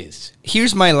the way it is.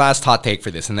 Here's my last hot take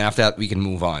for this, and after that we can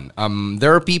move on.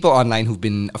 There are people online who've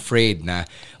been afraid na,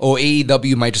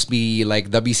 AEW might just be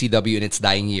like WCW in its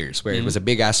dying years, where it was a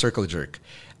big-ass circle jerk.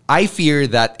 I fear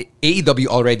that AEW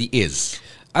already is.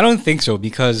 I don't think so,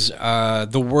 because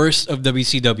the worst of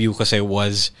WCW kasi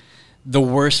was the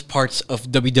worst parts of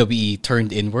WWE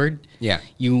turned inward. Yeah.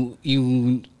 You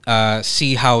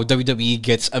see how WWE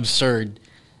gets absurd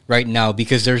right now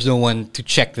because there's no one to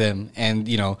check them and,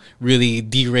 really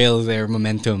derail their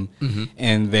momentum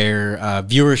and their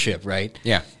viewership, right?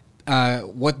 Yeah.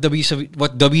 What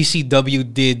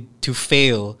WCW did to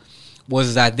fail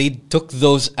was that they took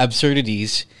those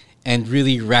absurdities and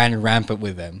really ran rampant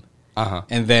with them.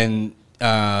 And then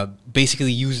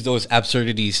basically used those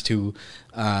absurdities to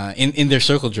in their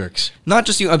circle jerks. Not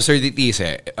just yung absurdities,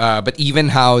 but even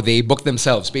how they book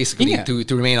themselves basically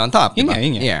to remain on top.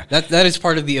 Yeah. That is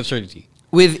part of the absurdity.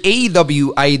 With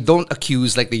AEW, I don't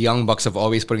accuse like the Young Bucks of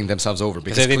always putting themselves over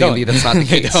because clearly that's not the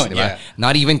They case. don't, yeah.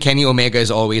 Not even Kenny Omega is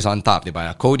always on top.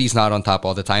 Diba? Cody's not on top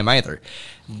all the time either.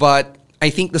 But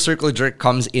I think the circle jerk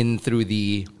comes in through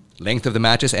the length of the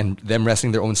matches and them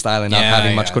wrestling their own style and not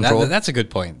having much control. That's a good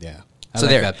point, yeah. I so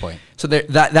like that point. So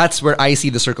that's where I see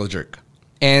the circle jerk.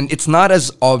 And it's not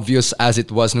as obvious as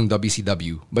it was nung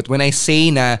WCW. But when I say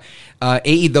na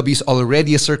AEW is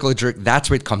already a circle jerk, that's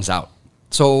where it comes out.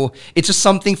 So it's just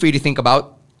something for you to think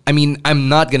about. I mean, I'm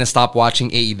not going to stop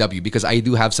watching AEW because I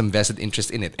do have some vested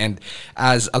interest in it. And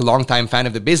as a longtime fan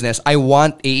of the business, I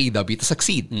want AEW to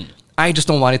succeed. I just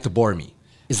don't want it to bore me.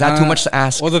 Is that too much to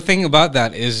ask? Well, the thing about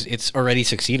that is it's already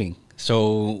succeeding.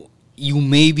 So you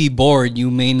may be bored, you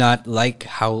may not like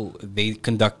how they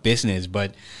conduct business,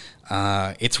 but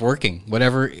it's working.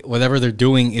 Whatever they're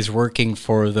doing is working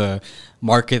for the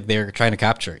market they're trying to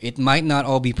capture. It might not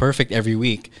all be perfect every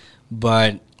week,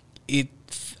 but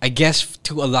I guess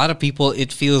to a lot of people,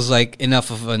 it feels like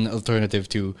enough of an alternative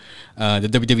to the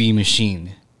WWE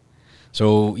machine.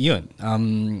 So,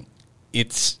 yun.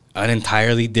 It's an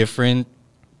entirely different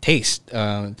taste.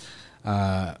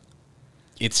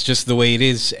 It's just the way it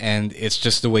is, and it's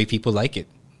just the way people like it.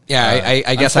 Yeah,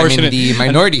 I guess I'm in the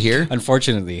minority here.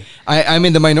 Unfortunately. I'm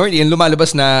in the minority, and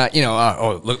lumalabas na,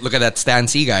 look at that Stan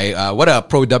C guy. What a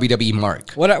pro WWE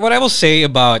mark. What I will say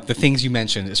about the things you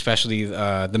mentioned, especially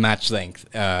the match length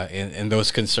and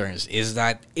those concerns, is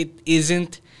that it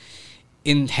isn't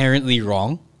inherently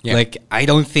wrong. Yeah. Like, I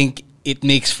don't think it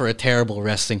makes for a terrible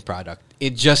wrestling product.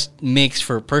 It just makes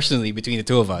for, personally, between the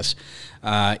two of us,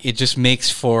 it just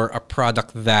makes for a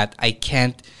product that I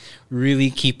can't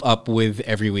really keep up with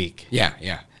every week.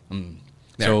 Yeah.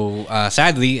 So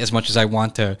sadly, as much as I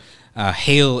want to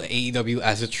hail AEW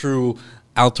as a true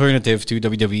alternative to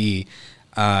WWE,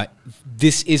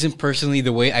 this isn't personally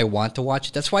the way I want to watch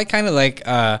it. That's why I kind of like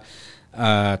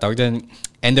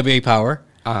NWA Power.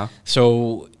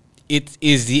 So it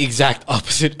is the exact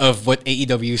opposite of what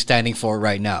AEW is standing for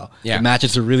right now. Yeah. The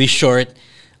matches are really short.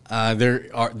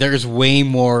 There's way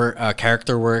more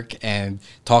character work and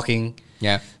talking.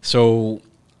 Yeah. So,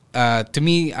 to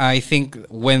me, I think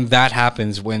when that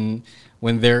happens, when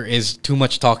there is too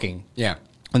much talking,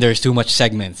 when there's too much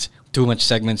segments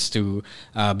to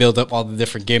build up all the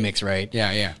different gimmicks, right?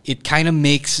 Yeah. It kind of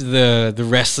makes the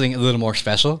wrestling a little more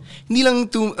special. Hindi lang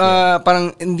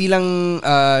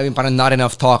parang not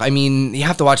enough talk. I mean, you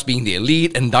have to watch Being the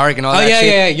Elite and Dark and all that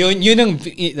shit.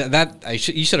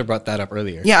 You should have brought that up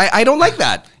earlier. Yeah, I don't like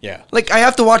that. Yeah. Like, I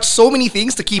have to watch so many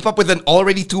things to keep up with an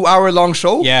already 2-hour long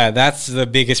show. Yeah, that's the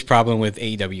biggest problem with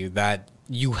AEW, that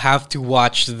you have to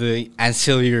watch the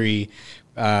ancillary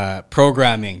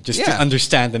programming just to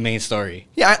understand the main story.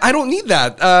 Yeah, I don't need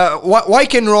that. Why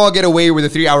can Raw get away with a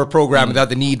 3-hour program without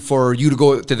the need for you to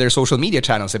go to their social media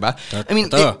channels, diba? I mean,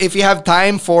 if you have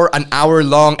time for an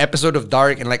hour-long episode of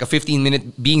Dark and like a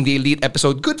 15-minute Being the Elite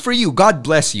episode, good for you. God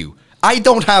bless you. I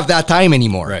don't have that time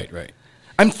anymore. Right.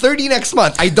 I'm 30 next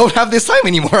month. I don't have this time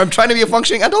anymore. I'm trying to be a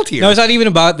functioning adult here. No, it's not even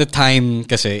about the time,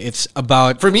 kasi it's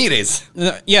about... For me, it is.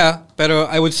 Yeah, but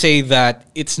I would say that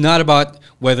it's not about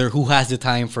whether who has the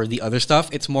time for the other stuff.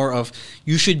 It's more of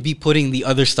you should be putting the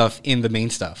other stuff in the main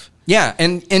stuff. Yeah,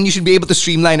 and you should be able to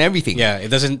streamline everything. Yeah, it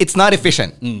doesn't... It's not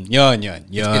efficient. Yun.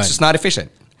 It's just not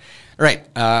efficient. Right.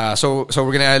 So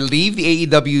we're going to leave the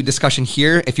AEW discussion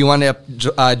here. If you want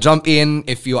to jump in,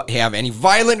 if you have any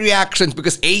violent reactions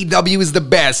because AEW is the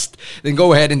best, then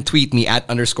go ahead and tweet me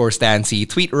 @_StanC.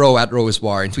 Tweet Ro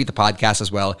 @RoseWar and tweet the podcast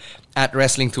as well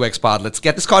 @Wrestling2XPod. Let's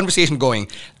get this conversation going.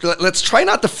 Let's try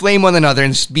not to flame one another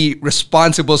and just be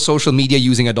responsible social media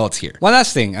using adults here. One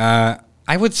last thing. I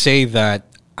would say that,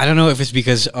 I don't know if it's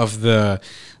because of the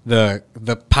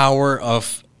power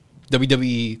of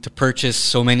WWE to purchase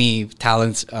so many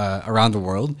talents around the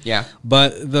world. Yeah.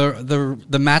 But the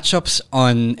matchups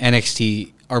on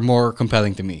NXT are more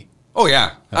compelling to me. Oh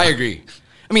yeah, I agree.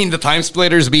 I mean, the Time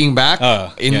Splitters being back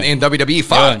in WWE,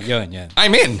 fuck. Yeah.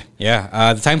 I'm in.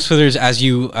 Yeah, the Time Splitters, as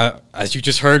you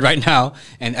just heard right now,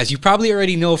 and as you probably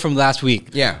already know from last week,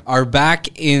 are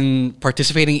back in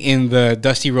participating in the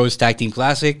Dusty Rhodes Tag Team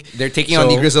Classic. They're taking on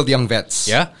the Grizzled Young Vets.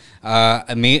 Yeah.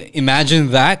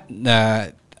 Imagine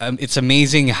that. It's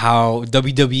amazing how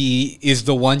WWE is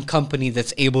the one company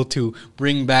that's able to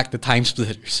bring back the Time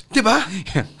Splitters. Diba?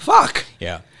 Fuck.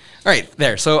 Yeah. All right,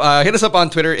 there. So hit us up on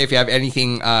Twitter if you have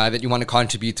anything that you want to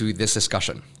contribute to this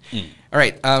discussion. All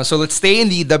right, so let's stay in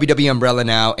the WWE umbrella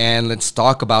now and let's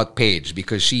talk about Paige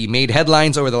because she made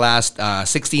headlines over the last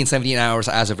 16, 17 hours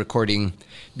as of recording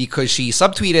because she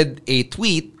subtweeted a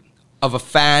tweet of a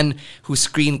fan who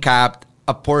screen capped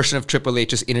a portion of Triple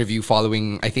H's interview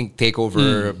following, I think,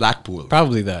 Takeover Blackpool.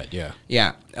 Probably that, yeah.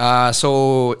 Yeah.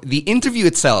 So the interview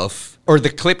itself, or the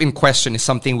clip in question, is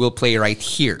something we'll play right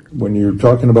here. When you're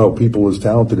talking about people as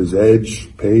talented as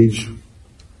Edge, Paige,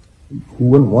 who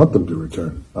wouldn't want them to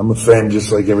return? I'm a fan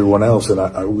just like everyone else, and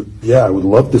I would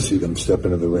love to see them step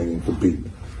into the ring and compete.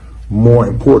 More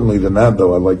importantly than that,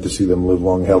 though, I'd like to see them live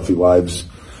long, healthy lives.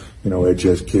 Edge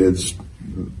has kids.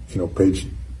 Paige...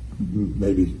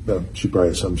 Maybe she probably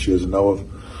has some she doesn't know of,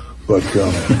 but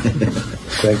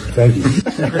thank you.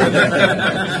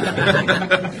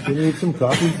 Do you need some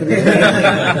coffee today?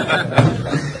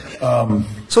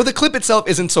 So the clip itself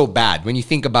isn't so bad when you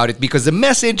think about it, because the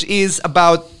message is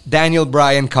about Daniel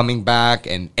Bryan coming back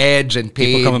and Edge and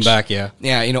Paige. People coming back, yeah.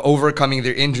 Yeah, overcoming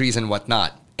their injuries and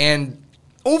whatnot. And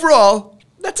overall,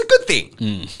 that's a good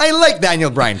thing. I like Daniel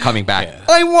Bryan coming back. Yeah.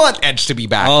 I want Edge to be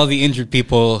back. All the injured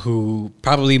people who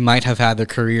probably might have had their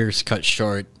careers cut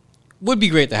short would be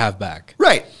great to have back.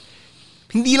 Right.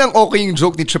 Hindi lang okay yung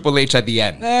joke ni Triple H at the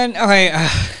end. And okay,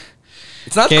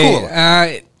 it's not cool.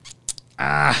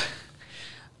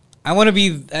 I want to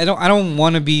be. I don't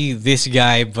want to be this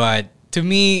guy, but to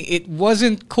me, it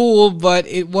wasn't cool, but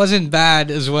it wasn't bad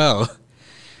as well.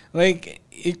 Like,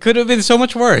 it could have been so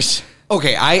much worse.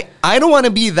 Okay, I don't want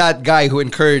to be that guy who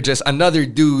encourages another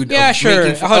dude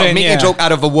making a joke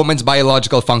out of a woman's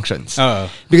biological functions.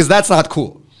 Because that's not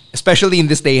cool, especially in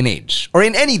this day and age, or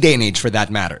in any day and age for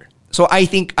that matter. So I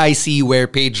think I see where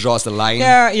Paige draws the line.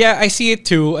 Yeah, I see it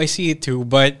too.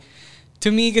 But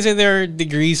to me, because there are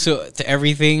degrees to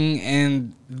everything,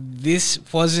 and this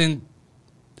wasn't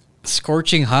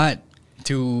scorching hot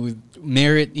to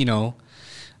merit,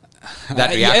 that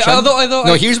reaction.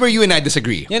 Although here's where you and I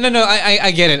disagree. Yeah, no,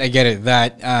 I get it.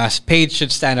 That Paige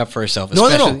should stand up for herself.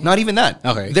 No, not even that.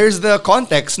 Okay, there's the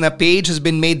context that Paige has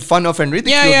been made fun of and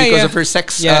ridiculed because of her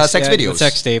sex videos, the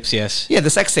sex tapes. Yes, yeah,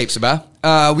 the sex tapes, ba?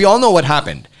 We all know what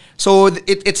happened. So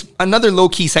it's another low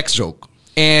key sex joke.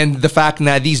 And the fact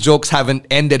that these jokes haven't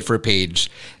ended for Paige,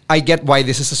 I get why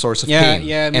this is a source of pain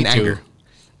and anger.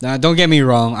 Now, don't get me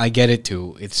wrong, I get it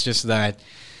too. It's just that,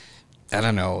 I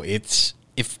don't know, if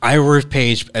I were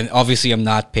Paige, and obviously I'm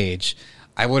not Paige,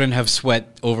 I wouldn't have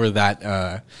sweat over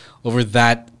that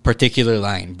particular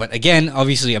line. But again,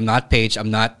 obviously I'm not Paige.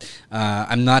 I'm not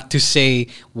to say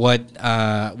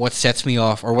what sets me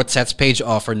off or what sets Paige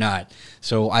off or not.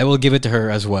 So I will give it to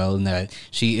her as well, in that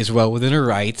she is well within her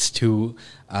rights to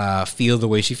feel the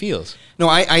way she feels. No,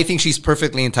 I think she's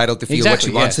perfectly entitled to feel what she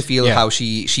wants to feel, how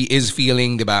she is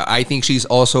feeling. Diba? I think she's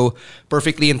also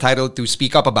perfectly entitled to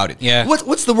speak up about it. Yeah.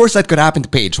 What's the worst that could happen to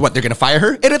Paige? What, they're gonna fire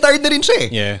her? Retired na rin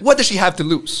siya. Yeah. What does she have to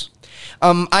lose?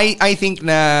 I think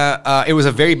it was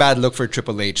a very bad look for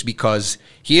Triple H, because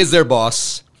he is their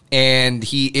boss. And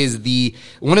he is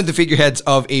one of the figureheads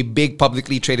of a big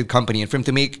publicly traded company. And for him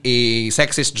to make a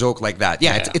sexist joke like that,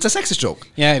 it's a sexist joke.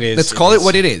 Yeah, it is. Let's call it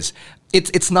what it is.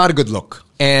 It's not a good look.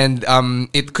 And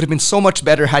it could have been so much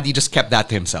better had he just kept that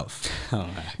to himself.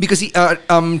 Because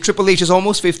Triple H is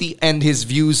almost 50, and his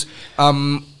views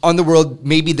on the world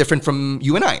may be different from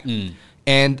you and I.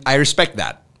 And I respect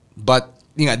that. But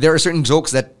there are certain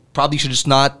jokes that probably should just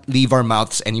not leave our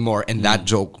mouths anymore. And that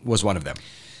joke was one of them.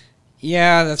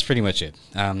 Yeah, that's pretty much it.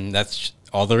 That's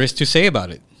all there is to say about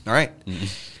it. All right.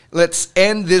 Let's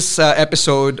end this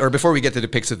episode, or before we get to the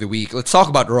picks of the week, let's talk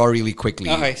about Raw really quickly.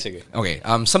 Okay, sige. Okay,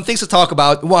 some things to talk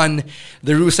about. One,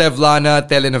 the Rusev-Lana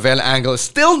telenovela angle is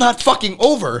still not fucking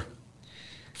over.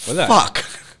 Fuck.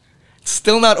 It's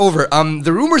still not over.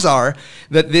 The rumors are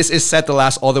that this is set to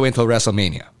last all the way until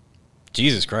WrestleMania.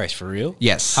 Jesus Christ, for real?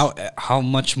 Yes. How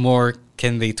much more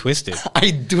can they twist it?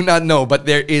 I do not know, but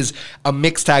there is a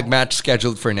mixed tag match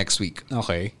scheduled for next week.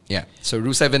 Okay. Yeah. So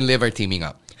Rusev and Liv are teaming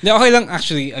up. No, okay lang,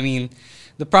 actually. I mean,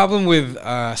 the problem with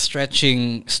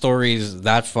stretching stories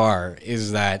that far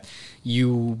is that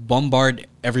you bombard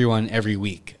everyone every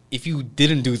week. If you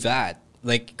didn't do that,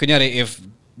 like, kunyari, if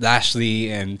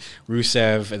Lashley and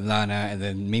Rusev and Lana and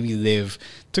then maybe Liv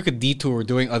took a detour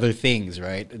doing other things,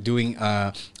 right? Doing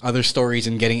other stories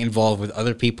and getting involved with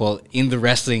other people in the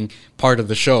wrestling part of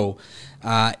the show,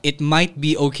 it might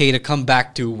be okay to come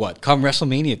back to come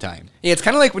WrestleMania time. Yeah, it's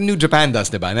kind of like what New Japan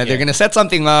does, diba? They're going to set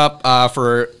something up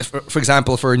for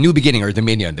example, for a New Beginning or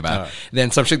Dominion, diba? Then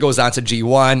some shit goes down to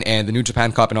G1 and the New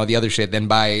Japan Cup and all the other shit. Then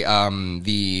by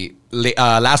the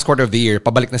last quarter of the year,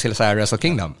 pabalik na sila sa Wrestle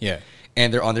Kingdom. Yeah.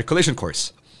 And they're on their collision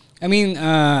course. I mean,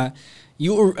 Rusev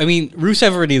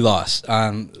already lost.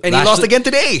 And he lost again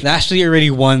today. Lashley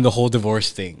already won the whole divorce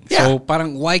thing. Yeah. So,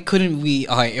 parang, why couldn't we,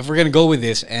 if we're going to go with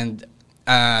this, and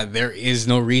there is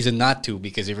no reason not to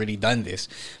because they've already done this,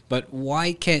 but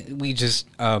why can't we just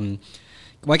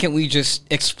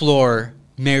explore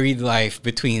married life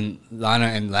between Lana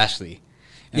and Lashley?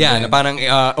 And parang,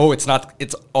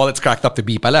 it's all it's cracked up to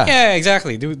be pala. Yeah,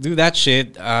 exactly. Do that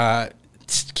shit.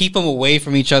 Keep them away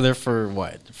from each other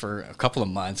for a couple of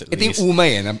months at least. Ito yung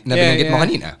umay na binanggit mo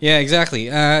kanina. Yeah, exactly.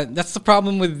 That's the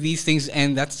problem with these things,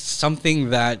 and that's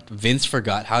something that Vince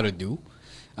forgot how to do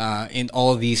in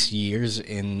all these years,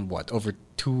 in over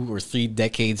 2 or 3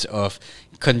 decades of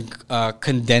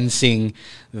condensing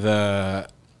the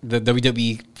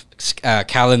WWE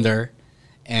calendar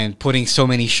and putting so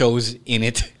many shows in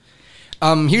it.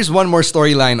 Here's one more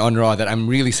storyline on Raw that I'm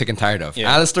really sick and tired of.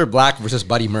 Yeah. Aleister Black versus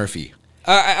Buddy Murphy.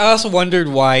 I also wondered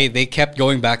why they kept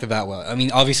going back to that well. I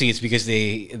mean, obviously it's because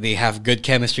they have good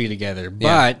chemistry together.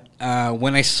 But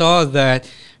when I saw that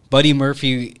Buddy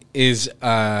Murphy is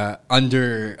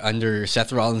under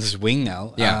Seth Rollins' wing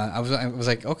now, I was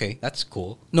like, okay, that's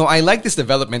cool. No, I like this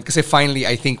development because finally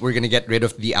I think we're gonna get rid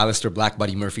of the Aleister Black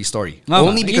Buddy Murphy story.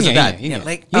 Only because of that.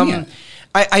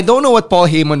 I don't know what Paul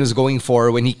Heyman was going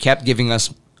for when he kept giving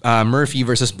us Murphy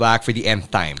versus Black for the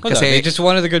nth time. Because they just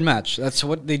wanted a good match. That's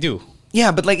what they do.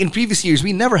 Yeah, but like in previous years,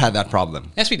 we never had that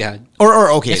problem. Yes, we had.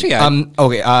 Or okay, yes, we had.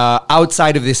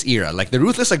 Outside of this era, like the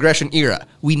Ruthless Aggression era,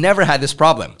 we never had this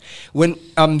problem. When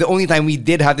the only time we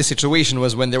did have this situation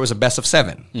was when there was a best of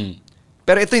 7.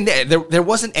 But I think there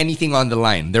wasn't anything on the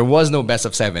line. There was no best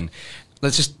of 7.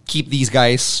 Let's just keep these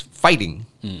guys fighting.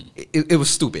 It was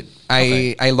stupid.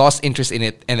 I lost interest in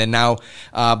it, and then now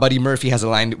Buddy Murphy has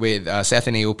aligned with Seth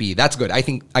and AOP. That's good. I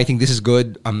think this is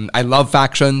good. I love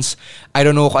factions. I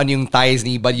don't know kung ano yung ties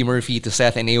ni Buddy Murphy to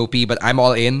Seth and AOP, but I'm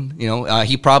all in. You know,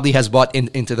 he probably has bought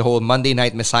into the whole Monday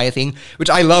Night Messiah thing, which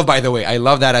I love. By the way, I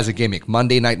love that as a gimmick.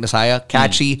 Monday Night Messiah,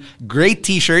 catchy, great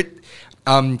T-shirt.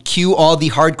 Cue all the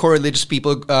hardcore religious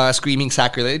people screaming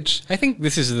sacrilege. I think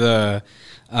this is the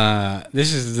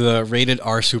rated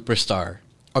R superstar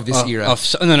of this era.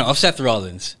 Of Seth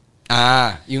Rollins.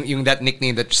 Yung that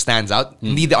nickname that stands out.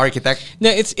 Hindi the architect. No,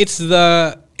 it's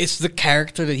the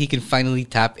character that he can finally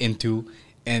tap into,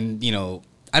 and you know,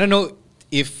 I don't know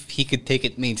if he could take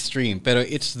it mainstream, but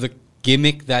it's the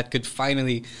gimmick that could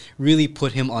finally really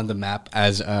put him on the map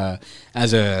as a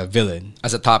villain,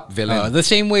 as a top villain, the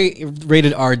same way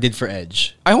rated R did for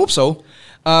Edge. I hope so.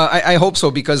 I hope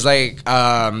so because like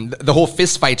the whole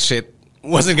fist fight shit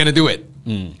wasn't gonna do it.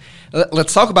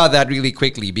 Let's talk about that really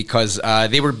quickly because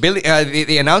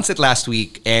they announced it last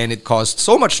week and it caused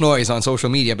so much noise on social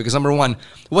media because number one,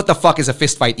 what the fuck is a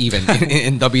fist fight even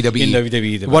in WWE? In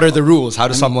WWE, what are the rules? How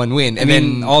does someone win? And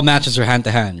then all matches are hand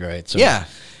to hand, right? So. Yeah.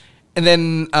 And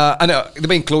then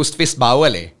diba yung closed fist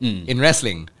bawal in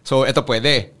wrestling. So ito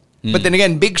pwede. But then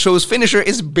again, Big Show's finisher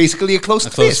is basically a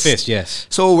closed fist. Yes.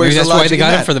 So where's that's the logic why they got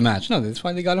in him that? for the match. No, that's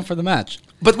why they got him for the match.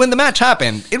 But when the match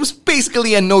happened, it was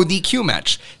basically a no DQ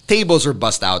match. Tables were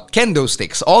bust out, kendo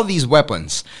sticks, all these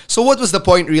weapons. So what was the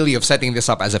point really of setting this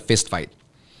up as a fist fight?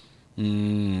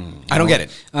 I don't get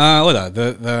it.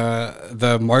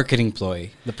 The marketing ploy,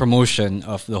 the promotion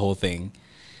of the whole thing.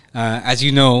 As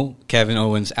you know, Kevin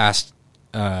Owens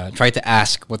tried to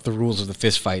ask what the rules of the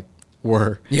fist fight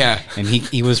were. Yeah. And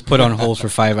he was put on hold for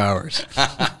 5 hours.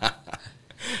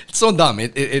 It's so dumb.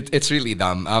 It's really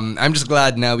dumb. I'm just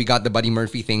glad now we got the Buddy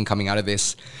Murphy thing coming out of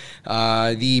this.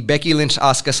 The Becky Lynch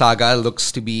Asuka saga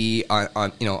looks to be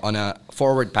on a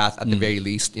forward path at the very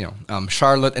least.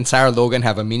 Charlotte and Sarah Logan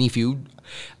have a mini feud.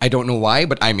 I don't know why,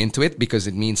 but I'm into it because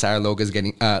it means Sarah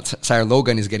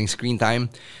Logan is getting screen time.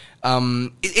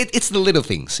 It's the little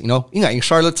things, in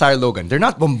Charlotte, Sarah Logan, they're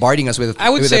not bombarding us with a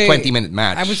 20-minute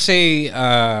match. I would say,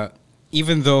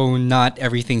 even though not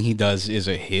everything he does is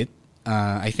a hit,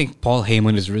 I think Paul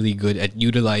Heyman is really good at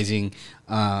utilizing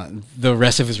the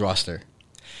rest of his roster.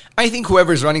 I think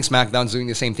whoever's running SmackDown is doing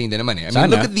the same thing din naman. I mean,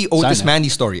 look at the Otis Mandy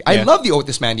story. Yeah. I love the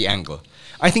Otis Mandy angle.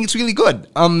 I think it's really good.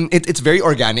 It's very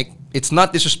organic. It's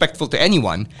not disrespectful to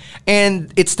anyone.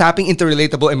 And it's tapping into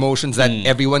relatable emotions that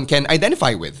everyone can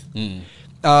identify with.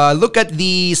 Look at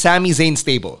the Sami Zayn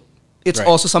stable. It's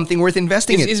also something worth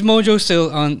investing in. Is Mojo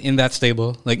still in that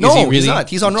stable? Like, no, is he really? He's not.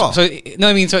 He's on Raw. So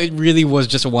it really was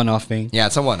just a one-off thing? Yeah,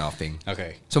 it's a one-off thing.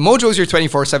 Okay. So Mojo's your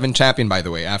 24/7 champion, by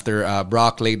the way, after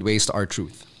Brock laid waste to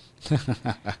R-Truth.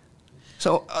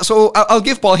 So I'll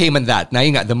give Paul Heyman that. Now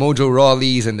you got the Mojo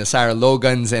Rawleys and the Sarah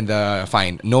Logans and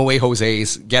the No Way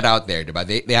Jose's. Get out there,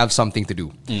 diba? They have something to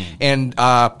do. And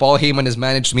Paul Heyman has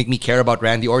managed to make me care about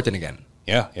Randy Orton again.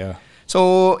 Yeah.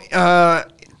 So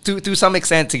to some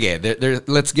extent,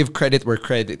 let's give credit where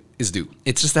credit is due.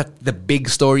 It's just that the big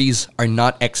stories are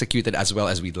not executed as well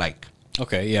as we'd like.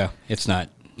 Okay, yeah, it's not.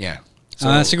 Yeah.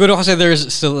 Siguro kasi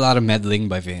there's still a lot of meddling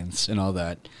by Vince and all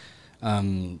that.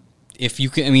 If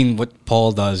you can, I mean, what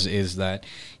Paul does is that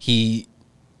he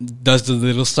does the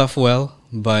little stuff well,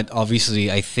 but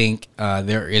obviously I think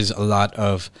there is a lot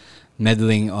of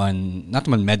meddling on, not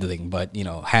meddling, but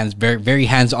very, very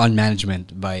hands-on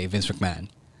management by Vince McMahon.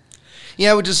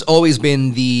 Yeah, which has always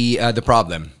been the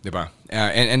problem, diba?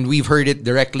 And we've heard it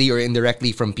directly or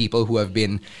indirectly from people who have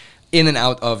been in and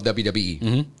out of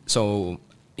WWE. So,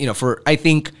 I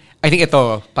think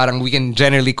ito, parang we can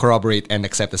generally corroborate and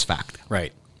accept as fact.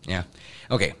 Right. Yeah.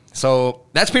 Okay. So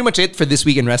that's pretty much it for this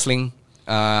week in wrestling.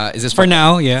 Is this For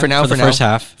now, yeah. For now, For the first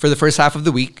half. For the first half of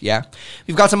the week, yeah.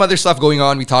 We've got some other stuff going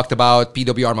on. We talked about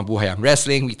PWR Mabuhay Ang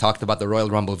Wrestling. We talked about the Royal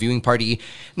Rumble viewing party.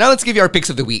 Now let's give you our picks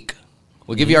of the week.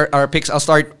 We'll give you our picks. I'll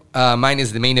start. Mine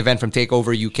is the main event from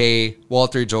Takeover UK.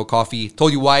 Walter, Joe Coffey.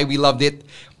 Told you why we loved it.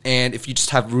 And if you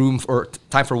just have room or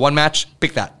time for one match,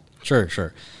 pick that.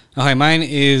 Sure. Okay, mine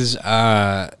is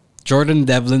Jordan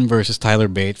Devlin versus Tyler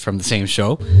Bate from the same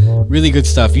show. Really good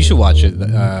stuff. You should watch it.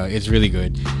 It's really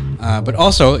good. But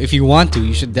also, if you want to,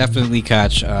 you should definitely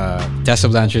catch Tessa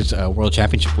Blanchard's World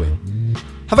Championship win.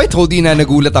 Have I told you na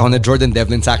nagulat ako na Jordan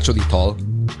Devlin's actually tall?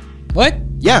 What?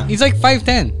 Yeah. He's like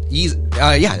 5'10". He's,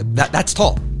 that's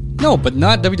tall. No, but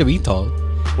not WWE tall.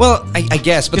 Well, I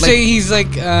guess. But Say he's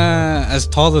like as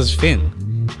tall as Finn.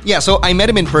 Yeah, so I met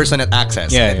him in person at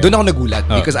Access. Yeah. Doon ako nagulat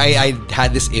because I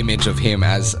had this image of him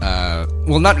as,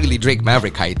 not really Drake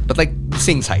Maverick height, but like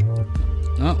Singh's height.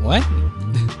 Oh, what?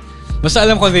 Basta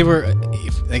alam ko they were,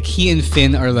 like he and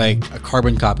Finn are like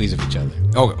carbon copies of each other.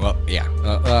 Oh, well, yeah.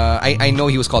 I know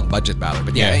he was called Budget Balor,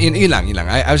 but yeah, yun lang.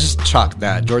 I was just shocked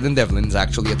that Jordan Devlin is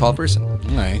actually a tall person.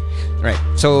 Okay. Right.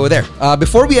 So there.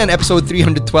 Before we end episode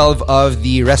 312 of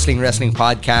the Wrestling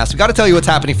Podcast, we got to tell you what's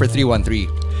happening for 313.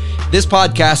 This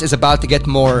podcast is about to get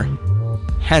more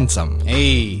handsome.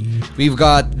 Hey. We've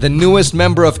got the newest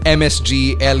member of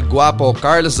MSG, El Guapo,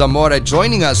 Carlos Zamora,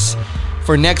 joining us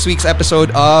for next week's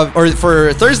episode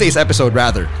for Thursday's episode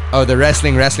rather, of the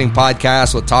Wrestling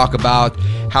Podcast. We'll talk about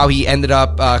how he ended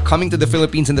up coming to the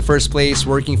Philippines in the first place,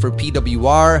 working for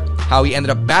PWR, how he ended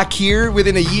up back here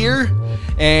within a year,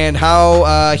 and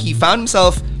how he found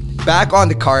himself back on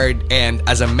the card and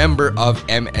as a member of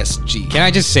MSG. Can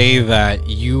I just say that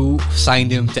you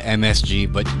signed him to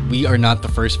MSG, but we are not the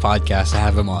first podcast to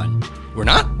have him on. We're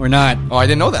not? We're not. Oh, I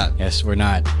didn't know that. Yes, we're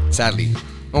not. Sadly.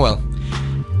 Oh well.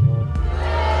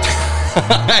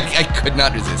 I could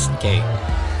not resist. Okay.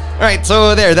 Alright,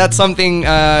 so there. That's something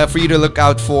for you to look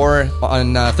out for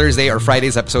on Thursday or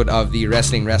Friday's episode of the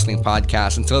Wrestling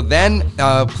Podcast. Until then,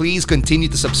 please continue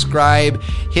to subscribe,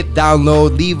 hit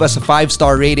download, leave us a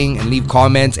 5-star rating, and leave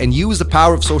comments, and use the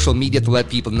power of social media to let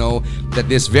people know that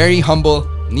this very humble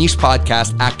niche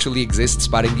podcast actually exists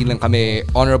para hindi lang kami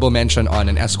honorable mention on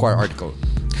an Esquire article.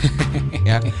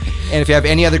 Yeah. And if you have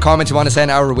any other comments you want to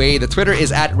send our way, the Twitter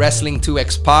is at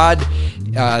Wrestling2XPod.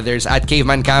 There's at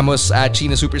Caveman Camus, at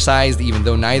China Supersized, even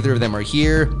though neither of them are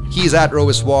here. He's at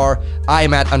Roas War.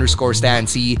 I'm at _Stan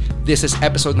C. This is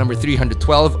episode number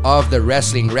 312 of the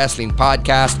Wrestling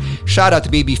Podcast. Shout out to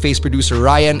babyface producer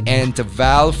Ryan and to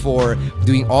Val for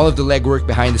doing all of the legwork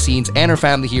behind the scenes, and our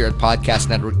family here at Podcast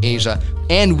Network Asia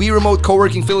and We Remote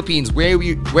Co-working Philippines, where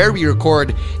we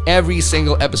record every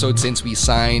single episode since we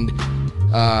signed.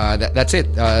 That's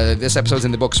it. This episode's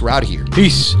in the books. We're out of here.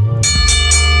 Peace.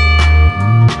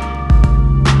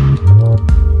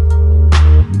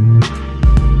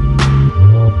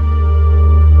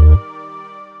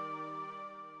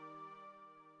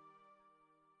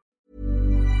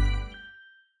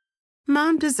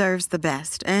 Mom deserves the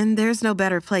best, and there's no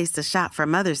better place to shop for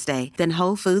Mother's Day than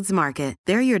Whole Foods Market.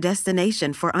 They're your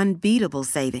destination for unbeatable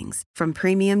savings, from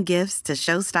premium gifts to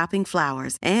show-stopping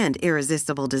flowers and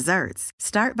irresistible desserts.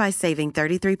 Start by saving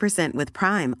 33% with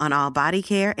Prime on all body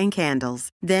care and candles.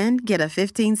 Then get a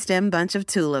 15-stem bunch of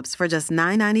tulips for just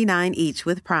 $9.99 each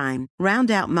with Prime.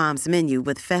 Round out Mom's menu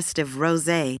with festive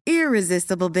rosé,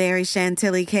 irresistible berry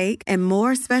chantilly cake, and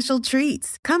more special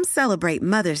treats. Come celebrate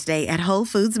Mother's Day at Whole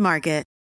Foods Market.